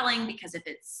compelling, because if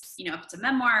it's, you know, if it's a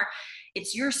memoir,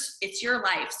 it's your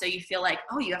life. So you feel like,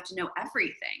 oh, you have to know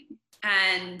everything.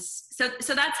 And so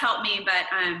that's helped me, but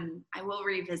I will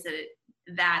revisit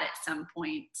that at some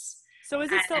point. So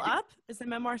is it still up? Is the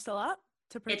memoir still up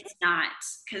to purchase? It's not,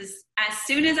 because as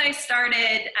soon as I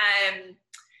started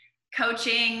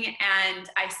coaching and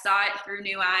I saw it through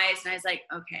new eyes, and I was like,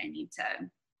 okay, I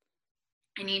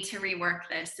need to rework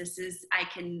this. This is, I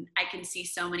can see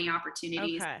so many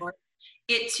opportunities for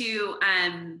it to,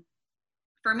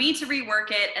 for me to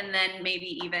rework it, and then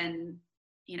maybe even,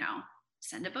 you know,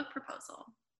 send a book proposal,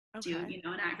 do, you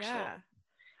know, an actual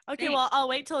Okay, thing. well, I'll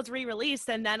wait till it's re-released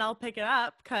and then I'll pick it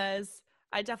up, because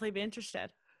I'd definitely be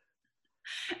interested.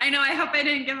 I know, I hope I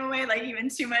didn't give away like even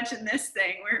too much in this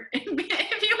thing, where if you would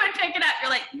pick it up, you're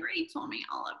like, you already told me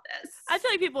all of this. I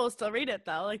feel like people will still read it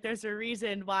though. Like there's a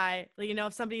reason why, like, you know,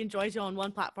 if somebody enjoys you on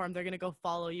one platform, they're going to go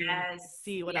follow you and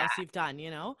see what else you've done,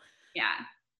 you know? Yeah.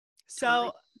 So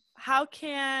totally. How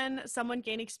can someone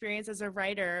gain experience as a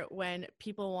writer when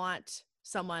people want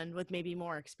someone with maybe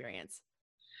more experience?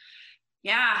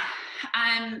 Yeah.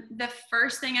 The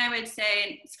first thing I would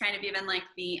say, it's kind of even like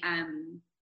the,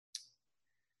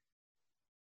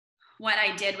 what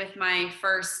I did with my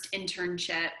first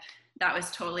internship, that was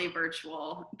totally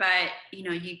virtual, but you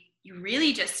know, you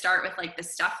really just start with like the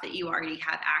stuff that you already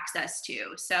have access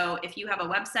to. So if you have a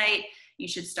website, you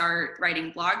should start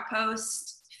writing blog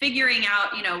posts, figuring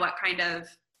out, you know, what kind of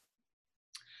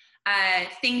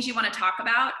things you want to talk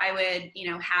about. I would, you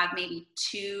know, have maybe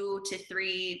 2 to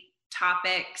 3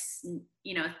 topics,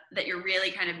 you know, that you're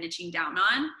really kind of niching down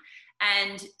on,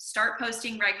 and start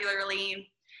posting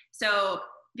regularly. So,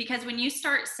 because when you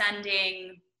start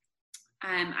sending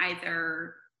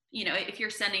either, you know, if you're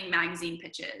sending magazine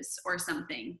pitches or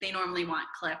something, they normally want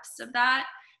clips of that.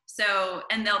 So,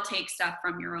 and they'll take stuff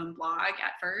from your own blog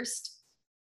at first.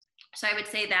 So I would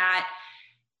say that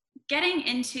getting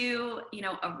into, you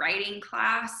know, a writing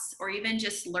class, or even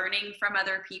just learning from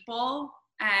other people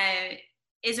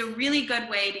is a really good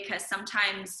way, because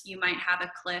sometimes you might have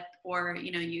a clip, or,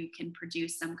 you know, you can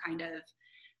produce some kind of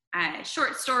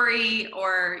short story,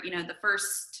 or, you know, the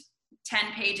first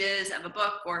 10 pages of a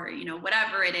book, or, you know,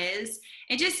 whatever it is.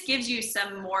 It just gives you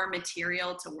some more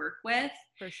material to work with.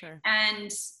 For sure. And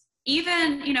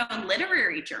even, you know,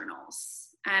 literary journals.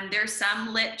 There's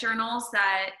some lit journals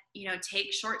that, you know,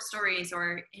 take short stories,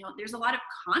 or, you know, there's a lot of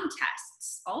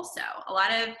contests also.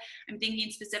 I'm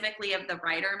thinking specifically of the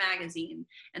Writer magazine,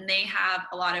 and they have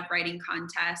a lot of writing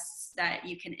contests that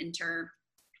you can enter.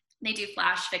 They do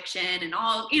flash fiction and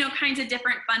all, you know, kinds of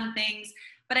different fun things.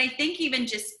 But I think even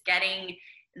just getting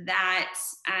that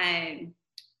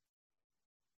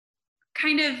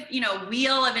kind of, you know,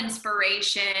 wheel of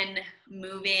inspiration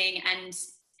moving, and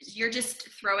you're just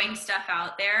throwing stuff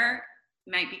out there,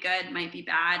 might be good, might be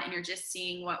bad, and you're just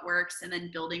seeing what works, and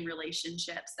then building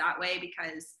relationships that way.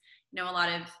 Because, you know, a lot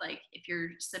of, like, if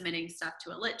you're submitting stuff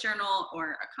to a lit journal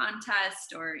or a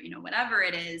contest, or, you know, whatever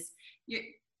it is, your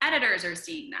editors are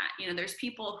seeing that. You know, there's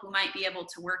people who might be able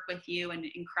to work with you and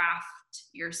craft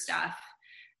your stuff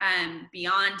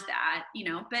beyond that, you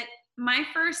know. But my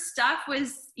first stuff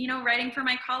was, you know, writing for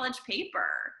my college paper.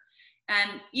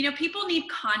 And, you know, people need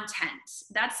content.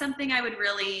 That's something I would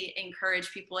really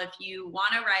encourage people. If you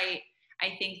want to write,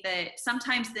 I think that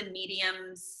sometimes the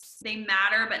mediums, they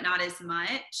matter, but not as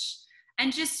much.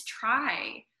 And just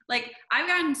try. Like, I've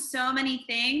gotten so many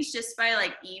things just by,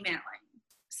 like, emailing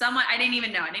someone I didn't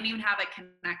even know. I didn't even have a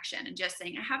connection, and just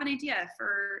saying, I have an idea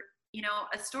for, you know,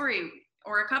 a story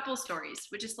or a couple stories.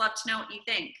 Would just love to know what you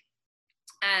think.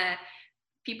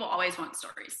 People always want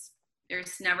stories.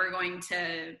 There's never going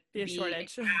to be a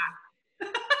shortage.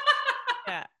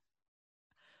 Yeah.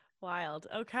 Wild.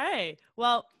 Okay.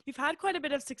 Well, you've had quite a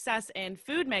bit of success in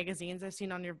food magazines. I've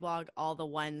seen on your blog all the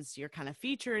ones you're kind of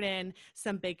featured in,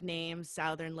 some big names: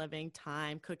 Southern Living,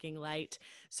 Time, Cooking Light.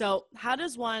 So how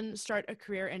does one start a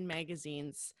career in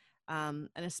magazines? And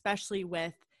especially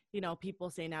with, you know, people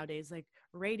say nowadays, like,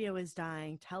 radio is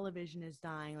dying, television is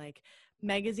dying, like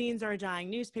magazines are dying,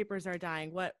 newspapers are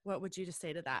dying. What would you just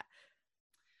say to that?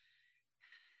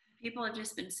 People have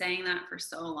just been saying that for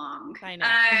so long. I know.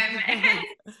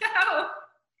 So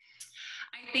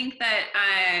I think that,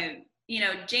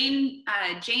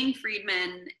 Jane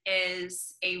Friedman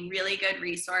is a really good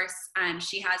resource.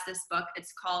 She has this book.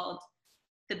 It's called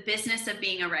The Business of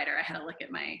Being a Writer. I had to look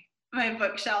at my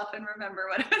bookshelf and remember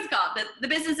what it was called. The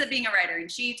Business of Being a Writer. And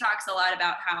she talks a lot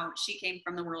about how she came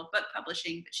from the world of book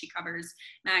publishing, but she covers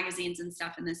magazines and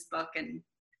stuff in this book. And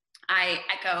I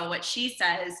echo what she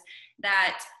says,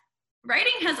 that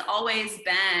writing has always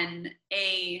been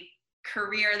a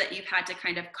career that you've had to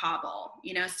kind of cobble,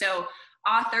 so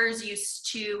authors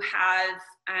used to have,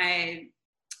 I'm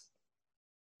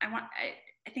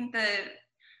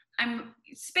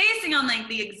spacing on like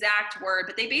the exact word,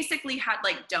 but they basically had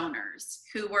like donors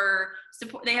who were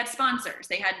they had sponsors.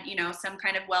 They had, some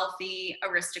kind of wealthy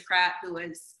aristocrat who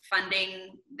was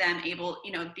funding them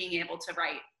being able to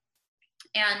write.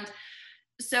 And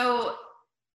so,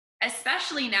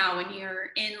 especially now when you're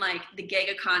in like the gig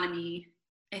economy,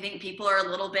 I think people are a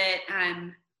little bit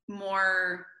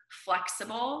more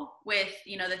flexible with,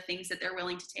 the things that they're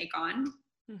willing to take on.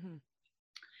 Mm-hmm.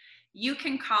 You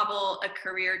can cobble a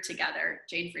career together.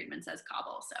 Jane Friedman says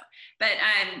cobble. But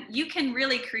you can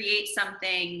really create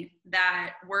something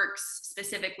that works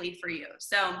specifically for you.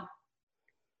 So,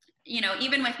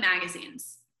 even with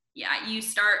magazines, you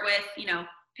start with,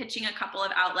 pitching a couple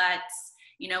of outlets,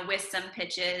 with some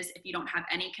pitches if you don't have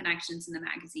any connections in the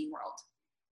magazine world.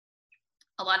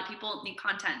 A lot of people need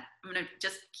content. I'm going to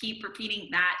just keep repeating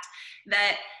that,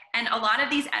 and a lot of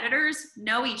these editors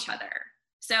know each other.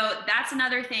 So that's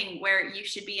another thing where you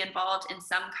should be involved in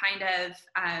some kind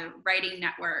of writing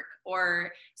network,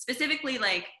 or specifically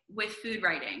like with food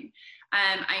writing.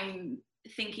 I'm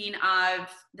thinking of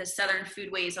the Southern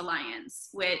Foodways Alliance,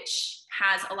 which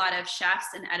has a lot of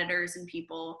chefs and editors and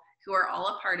people who are all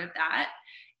a part of that.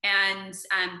 And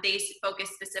they focus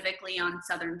specifically on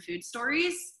Southern food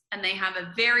stories, and they have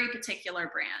a very particular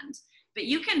brand. But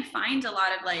you can find a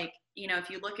lot of like, if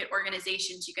you look at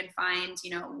organizations, you can find,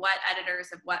 what editors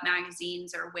of what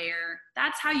magazines or where.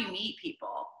 That's how you meet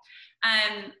people.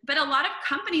 But a lot of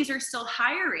companies are still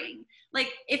hiring.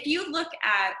 Like if you look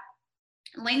at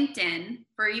LinkedIn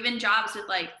for even jobs with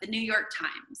like the New York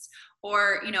Times,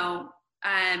 or,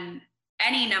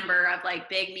 any number of like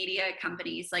big media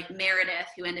companies like Meredith,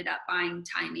 who ended up buying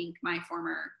Time Inc., my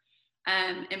former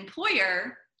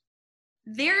employer,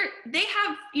 they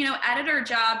have, editor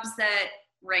jobs that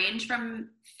range from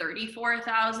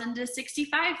 34,000 to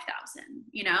 65,000,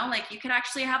 like you could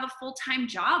actually have a full-time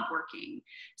job working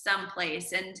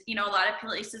someplace. And, a lot of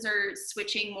places are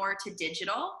switching more to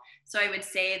digital. So I would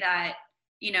say that,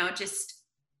 just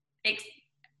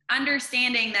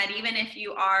understanding that even if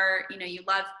you are, you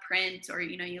love print, or,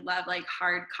 you love like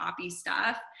hard copy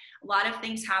stuff, a lot of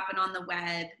things happen on the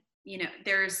web.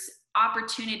 There's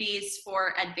opportunities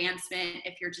for advancement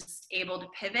if you're just able to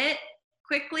pivot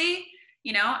quickly.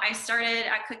 I started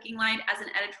at Cooking Light as an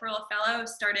editorial fellow,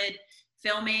 started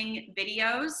filming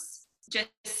videos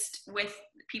just with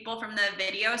people from the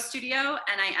video studio,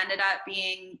 and I ended up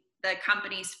being the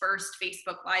company's first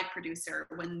Facebook Live producer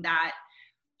when that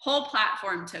whole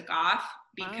platform took off,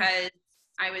 because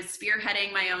I was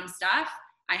spearheading my own stuff.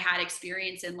 I had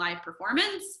experience in live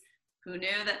performance. Who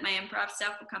knew that my improv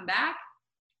stuff would come back?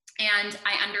 And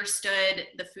I understood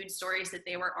the food stories that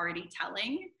they were already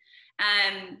telling.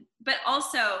 But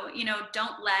also,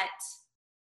 don't let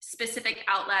specific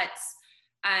outlets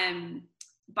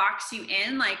box you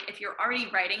in. Like if you're already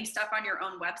writing stuff on your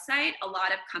own website, a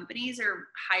lot of companies are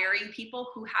hiring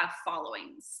people who have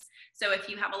followings. So if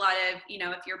you have a lot of,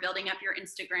 if you're building up your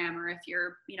Instagram, or if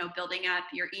you're, building up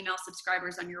your email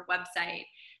subscribers on your website,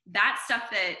 that's stuff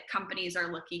that companies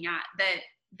are looking at that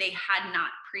they had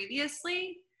not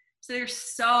previously. So there's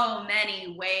so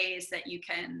many ways that you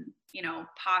can,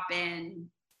 pop in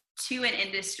to an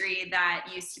industry that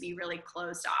used to be really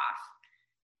closed off.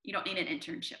 You don't need an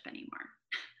internship anymore.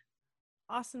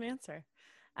 Awesome answer.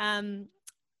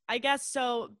 I guess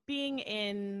so. Being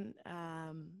in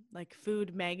like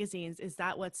food magazines, is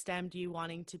that what stemmed you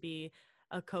wanting to be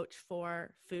a coach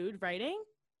for food writing?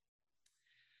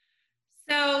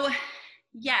 So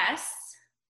yes,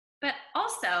 but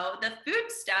also the food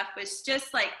stuff was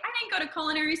just like, I didn't go to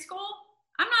culinary school.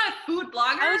 I'm not a food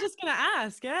blogger. I was just going to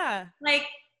ask, yeah. Like,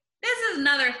 this is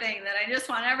another thing that I just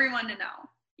want everyone to know.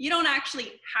 You don't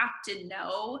actually have to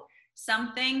know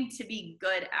something to be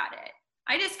good at it.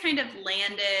 I just kind of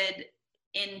landed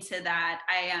into that.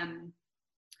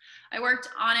 I worked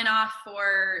on and off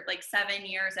for like 7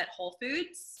 years at Whole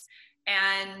Foods,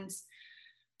 and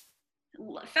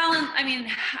I mean,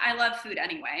 I love food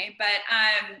anyway, but,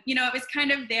 you know, it was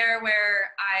kind of there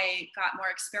where I got more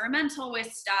experimental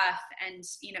with stuff, and,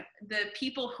 you know, the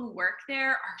people who work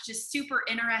there are just super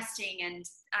interesting, and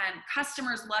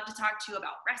customers love to talk to you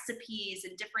about recipes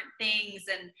and different things.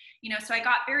 And, you know, so I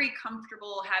got very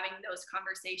comfortable having those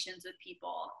conversations with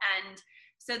people. And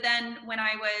so then when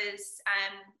I was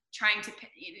trying to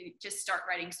just start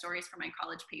writing stories for my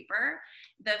college paper,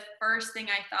 the first thing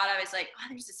I thought, I was like, oh,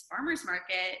 there's this farmer's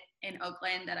market in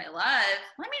Oakland that I love.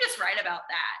 Let me just write about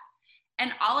that.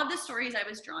 And all of the stories I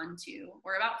was drawn to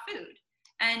were about food.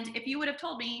 And if you would have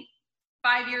told me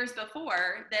 5 years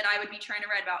before that I would be trying to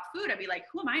write about food, I'd be like,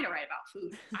 who am I to write about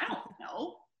food? I don't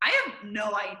know. I have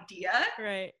no idea.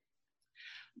 Right.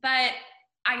 But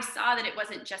I saw that it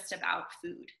wasn't just about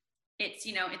food. It's,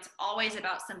 you know, it's always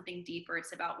about something deeper.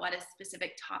 It's about what a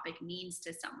specific topic means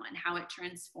to someone, how it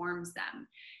transforms them.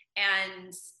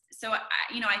 And so,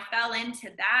 you know, I fell into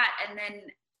that, and then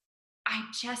I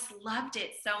just loved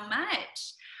it so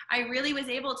much. I really was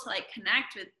able to like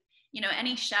connect with, you know,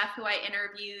 any chef who I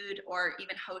interviewed or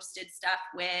even hosted stuff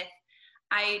with.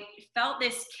 I felt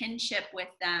this kinship with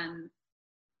them.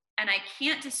 And I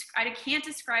can't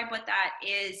describe what that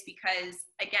is, because,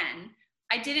 again,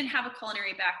 I didn't have a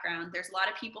culinary background. There's a lot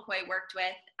of people who I worked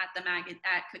with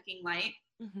at Cooking Light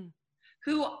mm-hmm.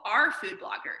 who are food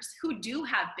bloggers, who do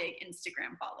have big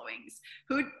Instagram followings,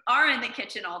 who are in the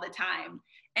kitchen all the time.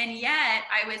 And yet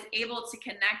I was able to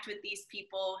connect with these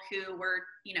people who were,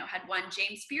 you know, had won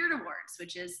James Beard Awards,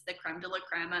 which is the creme de la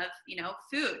creme of, you know,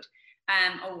 food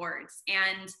awards.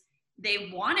 And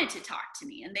they wanted to talk to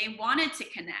me and they wanted to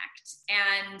connect.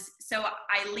 And so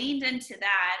I leaned into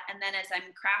that. And then as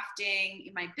I'm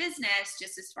crafting my business,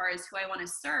 just as far as who I want to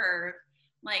serve,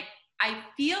 like, I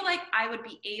feel like I would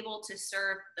be able to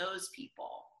serve those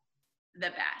people the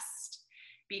best,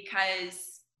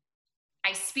 because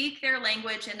I speak their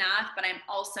language enough, but I'm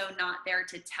also not there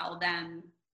to tell them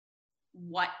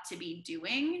what to be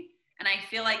doing. And I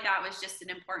feel like that was just an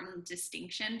important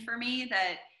distinction for me,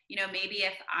 that, you know, maybe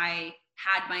if I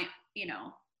had my, you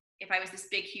know, if I was this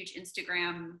big, huge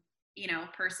Instagram, you know,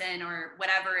 person or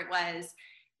whatever it was,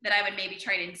 that I would maybe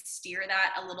try to steer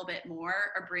that a little bit more,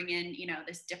 or bring in, you know,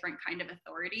 this different kind of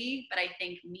authority. But I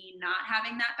think me not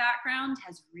having that background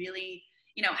has really,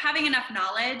 you know, having enough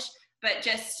knowledge, but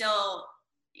just still,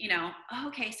 you know, oh,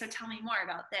 okay, so tell me more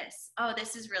about this. Oh,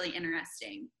 this is really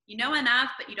interesting. You know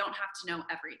enough, but you don't have to know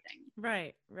everything.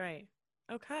 Right, right.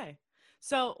 Okay.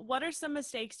 So what are some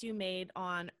mistakes you made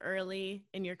on early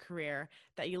in your career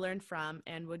that you learned from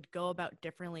and would go about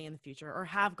differently in the future, or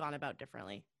have gone about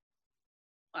differently?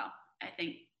 Well, I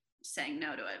think saying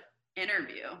no to an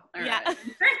interview. Yeah.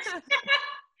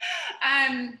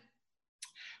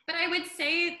 But I would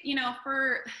say, you know,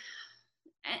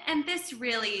 and this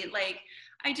really, like,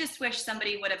 I just wish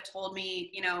somebody would have told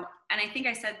me, you know, and I think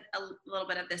I said a little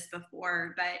bit of this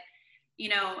before, but, you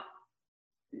know,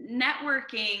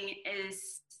 networking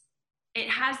it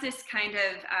has this kind of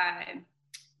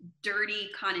dirty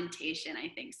connotation, I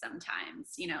think,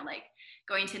 sometimes, you know, like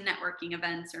going to networking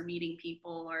events or meeting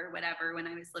people or whatever. When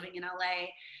I was living in LA,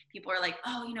 people are like,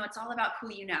 oh, you know, it's all about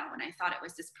who you know. And I thought it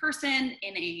was this person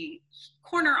in a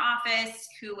corner office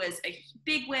who was a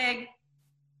bigwig,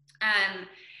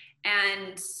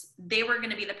 and they were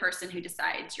going to be the person who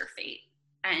decides your fate.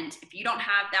 And if you don't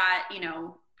have that, you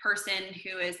know, person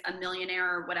who is a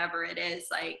millionaire or whatever it is,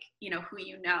 like, you know, who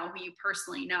you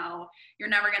personally know, you're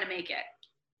never going to make it.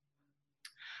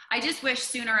 I just wish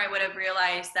sooner I would have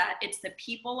realized that it's the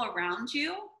people around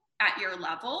you at your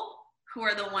level who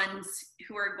are the ones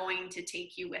who are going to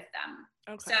take you with them.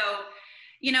 Okay. So,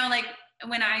 you know, like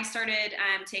when I started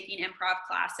taking improv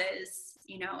classes,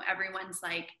 you know, everyone's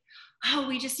like, oh,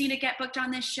 we just need to get booked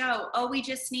on this show. Oh, we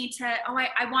just need to, oh,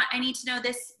 I need to know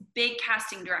this big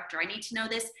casting director. I need to know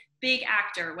this big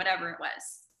actor, whatever it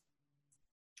was.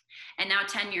 And now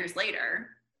 10 years later,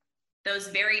 those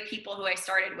very people who I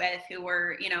started with, who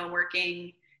were, you know,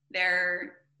 working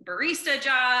their barista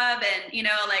job and, you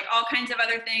know, like all kinds of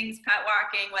other things, pet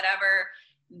walking, whatever,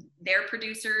 they're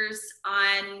producers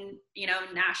on, you know,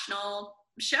 national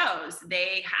shows.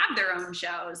 They have their own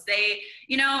shows. They,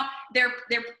 you know, they're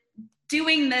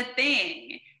doing the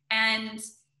thing. And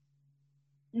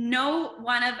no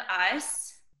one of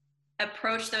us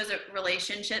approached those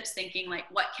relationships thinking like,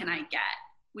 what can I get?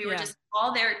 We were just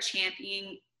all there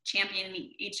championing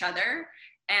each other.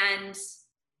 And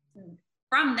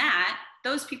from that,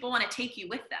 those people want to take you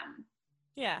with them.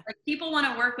 Yeah. Like people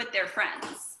want to work with their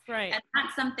friends. Right. And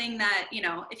that's something that, you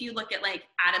know, if you look at like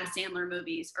Adam Sandler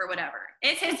movies or whatever,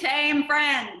 it's his same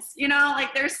friends, you know,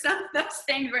 like there's some those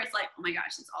things where it's like, oh my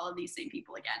gosh, it's all of these same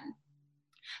people again.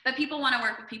 but people want to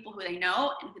work with people who they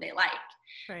know and who they like.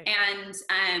 Right. And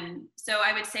so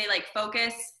I would say like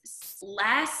focus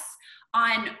less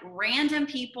on random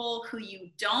people who you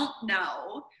don't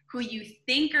know, who you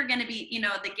think are going to be, you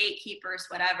know, the gatekeepers,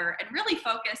 whatever, and really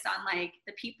focus on like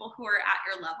the people who are at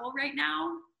your level right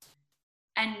now.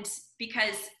 And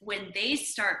because when they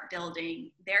start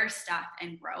building their stuff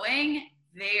and growing,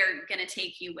 they're going to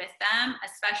take you with them,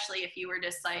 especially if you were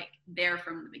just like there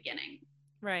from the beginning.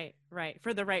 Right.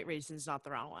 For the right reasons, not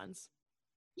the wrong ones.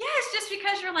 Yeah, it's just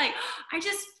because you're like, I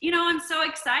just, you know, I'm so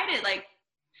excited. Like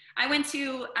I went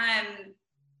to I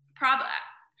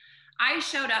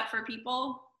showed up for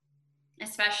people,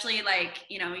 especially like,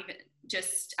 you know, even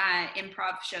just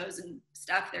improv shows and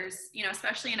stuff. There's, you know,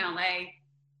 especially in LA,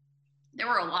 there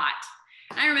were a lot.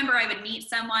 And I remember I would meet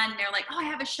someone, they're like, oh, I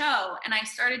have a show. And I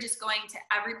started just going to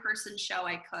every person's show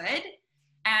I could.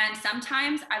 And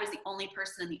sometimes I was the only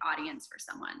person in the audience for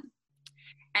someone.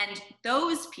 And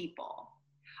those people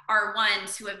are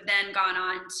ones who have then gone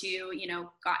on to, you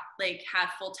know, have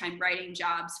full-time writing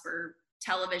jobs for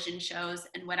television shows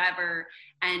and whatever.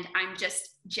 And I'm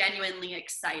just genuinely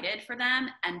excited for them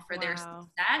and for their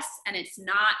success. And it's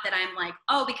not that I'm like,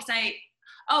 oh, because I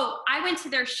went to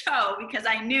their show because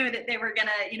I knew that they were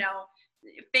gonna, you know,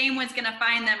 fame was gonna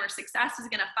find them or success was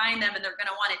gonna find them and they're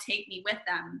gonna want to take me with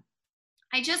them.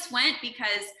 I just went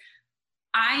because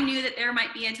I knew that there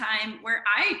might be a time where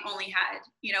I only had,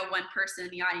 you know, one person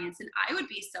in the audience and I would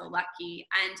be so lucky.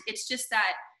 And it's just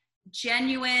that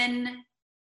genuine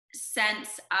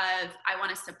sense of I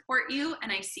want to support you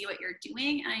and I see what you're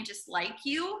doing and I just like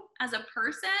you as a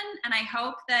person. And I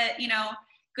hope that, you know,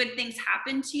 good things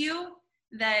happen to you,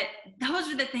 that those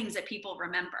are the things that people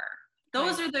remember.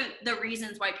 Those are the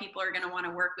reasons why people are going to want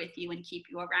to work with you and keep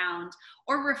you around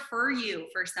or refer you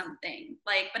for something.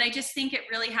 Like, but I just think it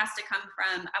really has to come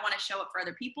from, I want to show up for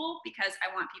other people because I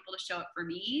want people to show up for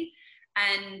me.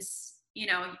 And, you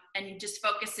know, and just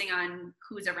focusing on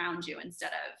who's around you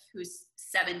instead of who's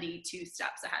 72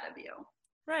 steps ahead of you.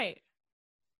 Right.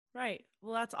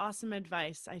 Well, that's awesome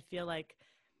advice. I feel like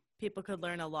people could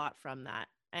learn a lot from that.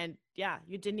 And yeah,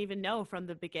 you didn't even know from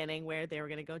the beginning where they were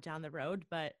going to go down the road,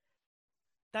 but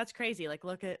that's crazy. Like,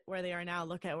 look at where they are now.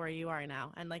 Look at where you are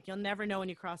now. And like, you'll never know when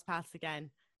you cross paths again.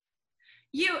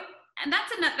 And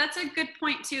that's a good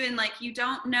point too. And like, you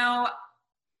don't know,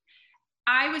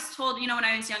 I was told, you know, when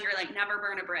I was younger, like never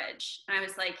burn a bridge. And I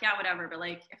was like, yeah, whatever. But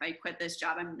like, if I quit this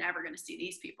job, I'm never going to see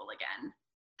these people again.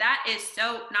 That is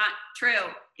so not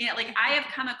true. You know, like I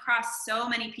have come across so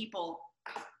many people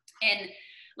and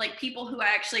like people who I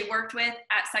actually worked with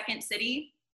at Second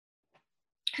City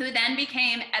who then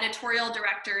became editorial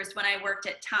directors when I worked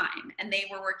at Time, and they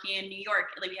were working in New York.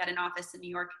 Like we had an office in New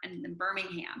York and in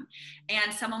Birmingham.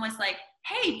 And someone was like,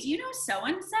 hey, do you know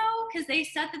so-and-so? Because they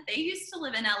said that they used to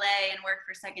live in LA and work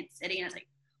for Second City. And I was like,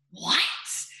 what?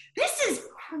 This is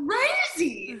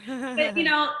crazy. But you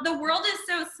know, the world is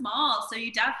so small. So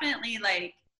you definitely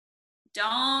like,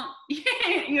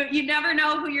 you never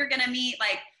know who you're going to meet.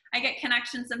 Like I get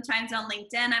connections sometimes on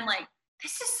LinkedIn. I'm like,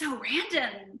 this is so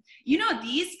random. You know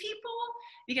these people?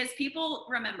 Because people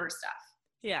remember stuff.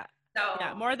 Yeah. So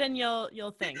yeah, more than you'll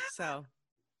think. So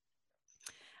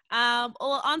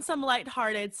well, on some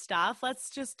lighthearted stuff, let's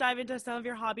just dive into some of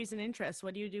your hobbies and interests.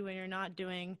 What do you do when you're not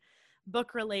doing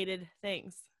book-related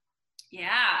things?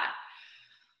 Yeah.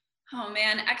 Oh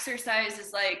man, exercise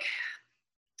is like,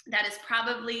 that is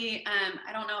probably, I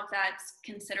don't know if that's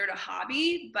considered a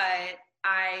hobby, but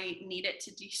I need it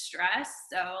to de-stress.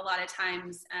 So a lot of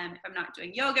times if I'm not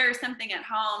doing yoga or something at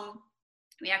home,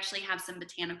 we actually have some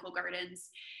botanical gardens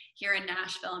here in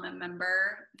Nashville. I'm a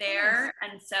member there.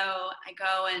 Nice. And so I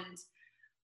go and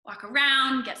walk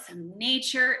around, get some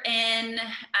nature in.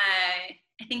 I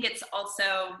think it's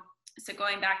also, so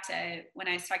going back to when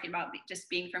I was talking about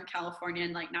just being from California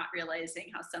and like not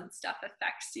realizing how some stuff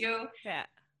affects you. Yeah.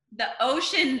 The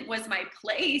ocean was my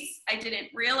place. I didn't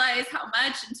realize how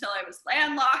much until I was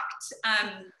landlocked.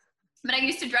 But I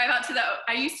used to drive out to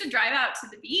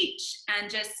the beach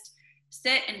and just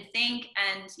sit and think.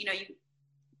 And, you know,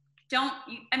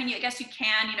 I guess you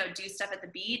can, you know, do stuff at the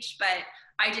beach, but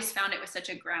I just found it was such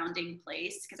a grounding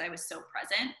place because I was so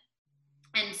present.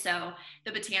 And so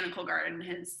the botanical garden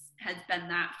has been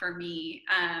that for me.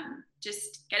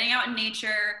 Just getting out in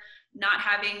nature, not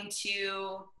having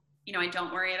to, you know, I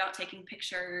don't worry about taking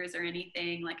pictures or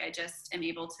anything. Like I just am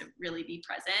able to really be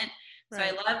present. Right. So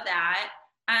I love that.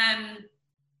 I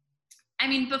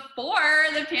mean,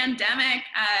 before the pandemic,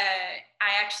 I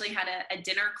actually had a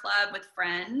dinner club with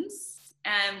friends,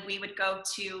 and we would go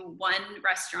to one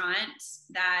restaurant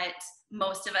that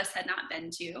most of us had not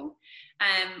been to,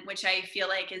 which I feel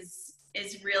like is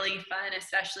is really fun,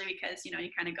 especially because, you know, you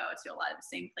kind of go to a lot of the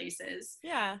same places.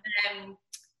 Yeah.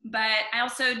 But I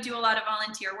also do a lot of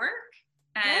volunteer work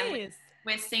Nice.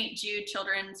 with St. Jude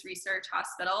Children's Research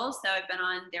Hospital. So I've been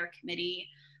on their committee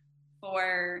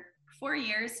for 4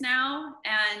 years now.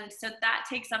 And so that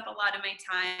takes up a lot of my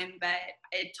time, but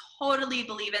I totally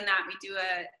believe in that. We do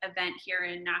a event here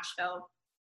in Nashville.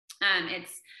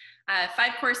 It's a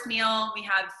 5-course meal. We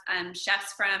have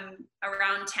chefs from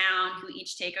around town who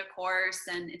each take a course,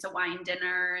 and it's a wine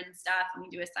dinner and stuff. And we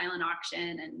do a silent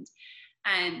auction,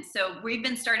 and so we've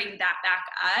been starting that back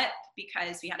up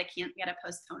because we had to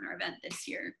postpone our event this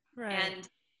year. Right. And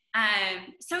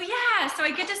so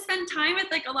I get to spend time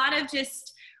with like a lot of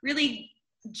just really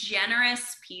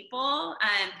generous people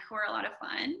who are a lot of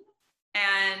fun.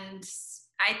 And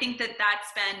I think that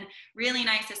that's been really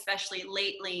nice, especially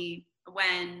lately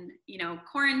when, you know,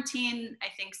 quarantine. I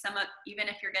think even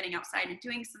if you're getting outside and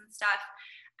doing some stuff,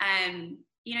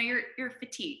 you know, you're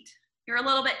fatigued. You're a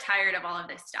little bit tired of all of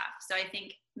this stuff. So I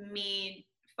think me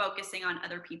focusing on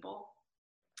other people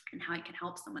and how I can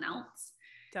help someone else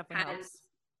Definitely has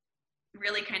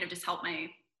really kind of just helped my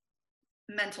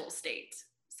mental state.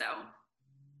 So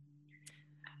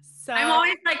I'm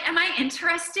always like, am I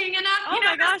interesting enough? Oh, you know,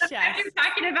 my gosh, yes. I've been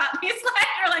talking about these like,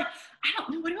 you're like, I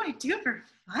don't know, what do I do for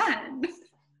fun?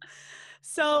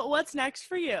 So what's next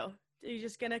for you? Are you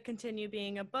just going to continue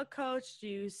being a book coach? Do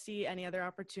you see any other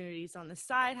opportunities on the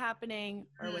side happening?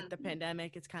 Or with the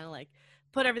pandemic, it's kind of like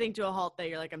put everything to a halt that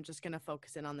you're like, I'm just going to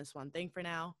focus in on this one thing for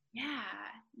now? Yeah,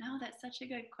 no, that's such a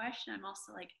good question. I'm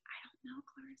also like, I don't know,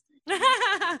 Clarissa.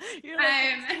 You're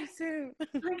like, so soon.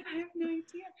 Like, I have no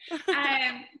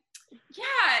idea.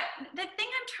 Yeah, the thing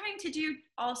I'm trying to do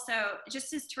also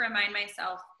just is to remind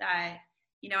myself that,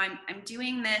 you know, I'm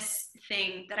doing this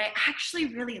thing that I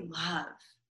actually really love.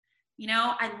 You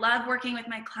know, I love working with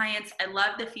my clients. I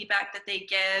love the feedback that they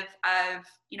give of,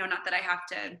 you know, not that I have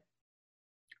to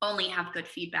only have good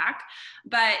feedback,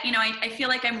 but, you know, I feel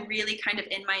like I'm really kind of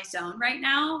in my zone right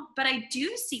now, but I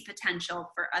do see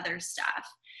potential for other stuff,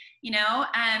 you know,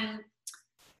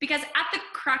 because at the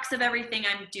crux of everything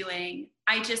I'm doing,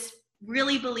 I just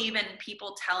really believe in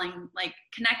people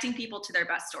connecting people to their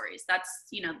best stories. That's,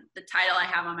 you know, the title I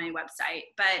have on my website,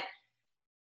 but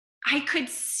I could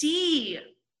see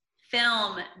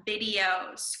film,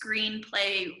 video,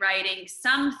 screenplay, writing,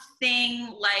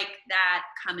 something like that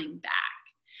coming back.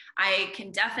 I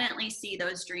can definitely see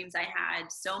those dreams I had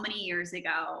so many years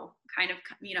ago, kind of,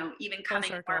 you know, even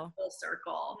coming full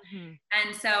circle. Mm-hmm.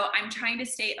 And so I'm trying to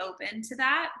stay open to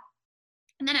that.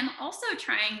 And then I'm also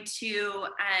trying to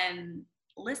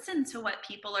listen to what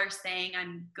people are saying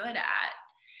I'm good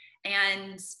at.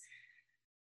 And,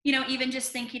 you know, even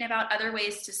just thinking about other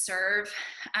ways to serve.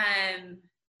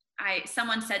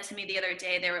 Someone said to me the other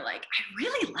day, they were like, I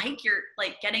really like your,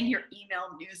 like, getting your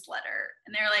email newsletter.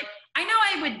 And they're like, I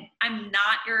know I'm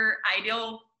not your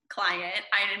ideal client.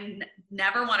 I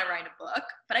never want to write a book,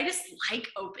 but I just like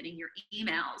opening your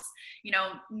emails. You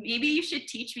know, maybe you should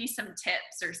teach me some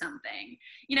tips or something,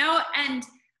 you know? And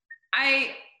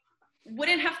I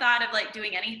wouldn't have thought of like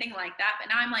doing anything like that, but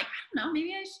now I'm like, I don't know,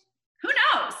 maybe I should, who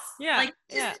knows? Yeah. Like,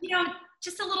 just, you know,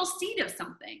 just a little seed of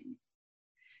something.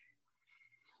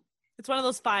 It's one of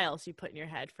those files you put in your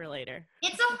head for later.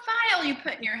 It's a file you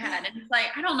put in your head. And it's like,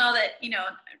 I don't know that, you know,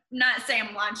 I'm not saying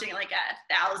I'm launching like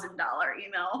 $1,000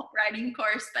 email writing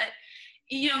course, but,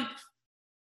 you know,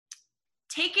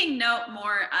 taking note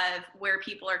more of where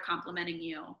people are complimenting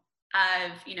you,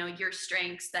 of, you know, your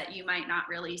strengths that you might not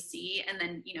really see, and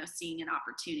then, you know, seeing an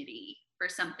opportunity for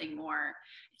something more.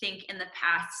 I think in the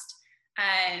past,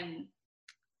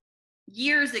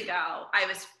 years ago, I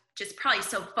was just probably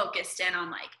so focused in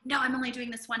on like, no, I'm only doing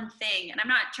this one thing. And I'm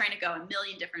not trying to go a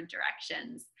million different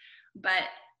directions, but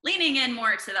leaning in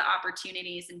more to the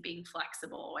opportunities and being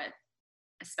flexible with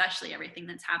especially everything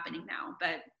that's happening now.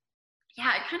 But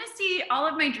yeah, I kind of see all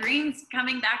of my dreams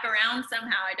coming back around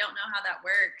somehow. I don't know how that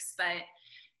works, but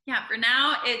yeah, for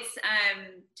now it's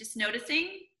just noticing,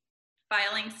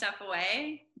 filing stuff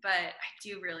away, but I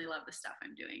do really love the stuff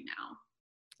I'm doing now.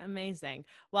 Amazing.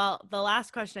 Well, the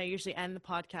last question I usually end the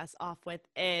podcast off with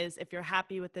is if you're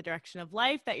happy with the direction of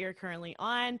life that you're currently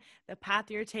on, the path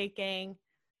you're taking.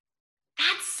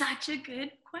 That's such a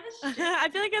good question. I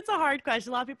feel like it's a hard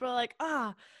question. A lot of people are like,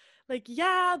 like,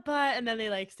 yeah, but, and then they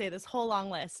like say this whole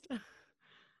long list.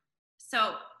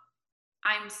 So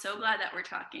I'm so glad that we're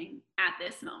talking at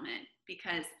this moment,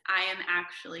 because I am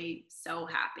actually so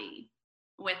happy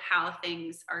with how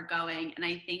things are going. And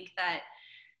I think that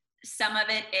some of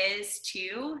it is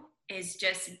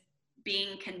just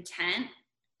being content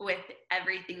with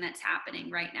everything that's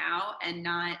happening right now and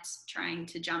not trying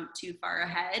to jump too far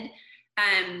ahead.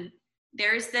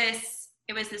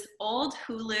 It was this old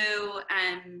Hulu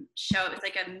show. It was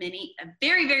like a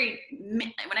very, very,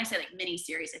 when I say like mini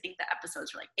series, I think the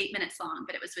episodes were like 8 minutes long,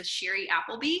 but it was with Shiri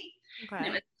Appleby. Okay. And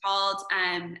it was called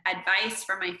Advice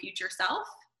for My Future Self.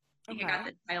 I think I got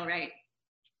the title right.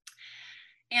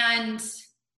 And,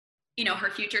 you know, her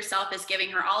future self is giving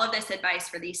her all of this advice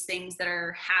for these things that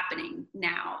are happening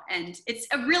now. And it's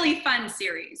a really fun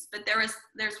series, but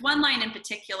there's one line in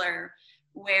particular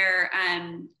where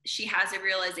she has a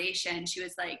realization. She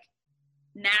was like,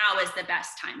 now is the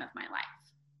best time of my life.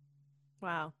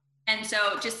 Wow. And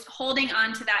so just holding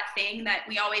on to that thing that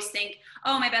we always think,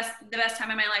 oh, the best time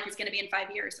of my life is going to be in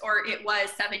 5 years, or it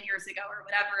was 7 years ago, or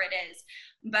whatever it is.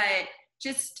 But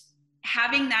just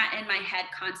having that in my head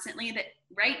constantly, that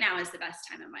right now is the best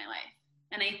time of my life.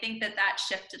 And I think that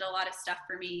shifted a lot of stuff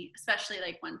for me, especially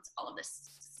like once all of this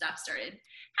stuff started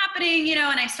happening, you know,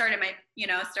 and I started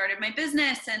my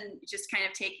business and just kind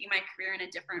of taking my career in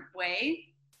a different way.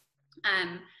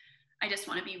 I just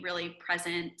want to be really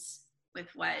present with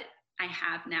what I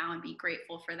have now and be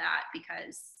grateful for that,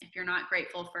 because if you're not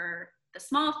grateful for the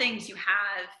small things you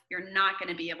have, you're not going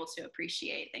to be able to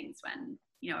appreciate things when,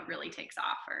 you know, it really takes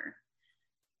off.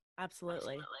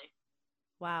 Absolutely.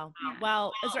 Wow. Yeah.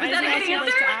 Well, is there anything else you'd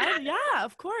like to add? Yeah,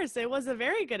 of course. It was a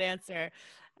very good answer.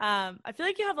 I feel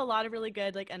like you have a lot of really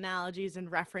good like analogies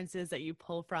and references that you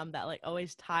pull from that like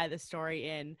always tie the story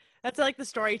in. That's like the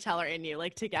storyteller in you,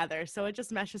 like together. So it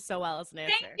just meshes so well as an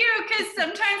answer. Thank you, because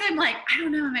sometimes I'm like, I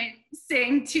don't know, am I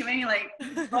saying too many like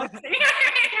books?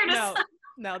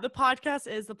 No, the podcast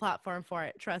is the platform for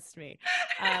it. Trust me.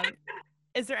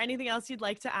 Is there anything else you'd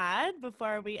like to add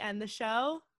before we end the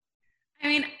show? I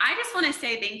mean, I just want to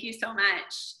say thank you so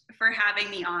much for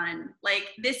having me on. Like,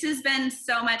 this has been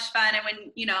so much fun. And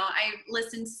when, you know, I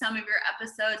listened to some of your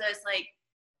episodes, I was like,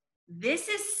 this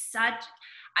is such,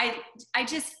 I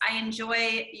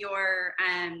enjoy your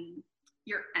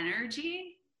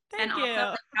energy. Thank you. Also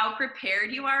like, how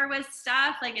prepared you are with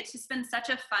stuff. Like, it's just been such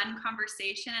a fun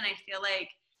conversation. And I feel like,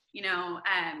 you know,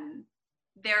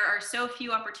 there are so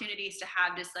few opportunities to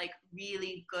have just like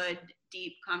really good,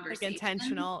 deep conversation. Like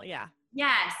intentional. Yeah.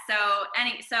 Yes.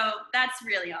 So that's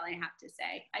really all I have to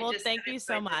say. Well, thank you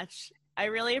so much. I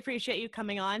really appreciate you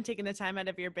coming on, taking the time out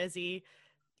of your busy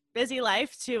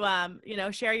life to, you know,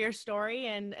 share your story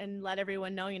and let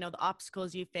everyone know, you know, the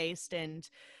obstacles you faced and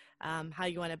how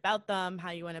you went about them,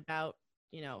 how you went about,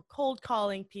 you know, cold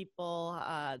calling people,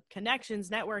 connections,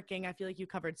 networking. I feel like you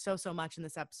covered so much in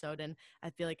this episode, and I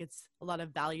feel like it's a lot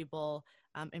of valuable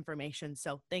information.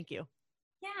 So thank you.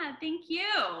 Yeah, thank you.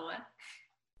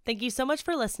 Thank you so much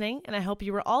for listening, and I hope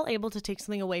you were all able to take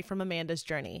something away from Amanda's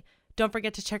journey. Don't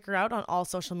forget to check her out on all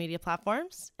social media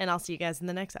platforms, and I'll see you guys in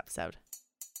the next episode.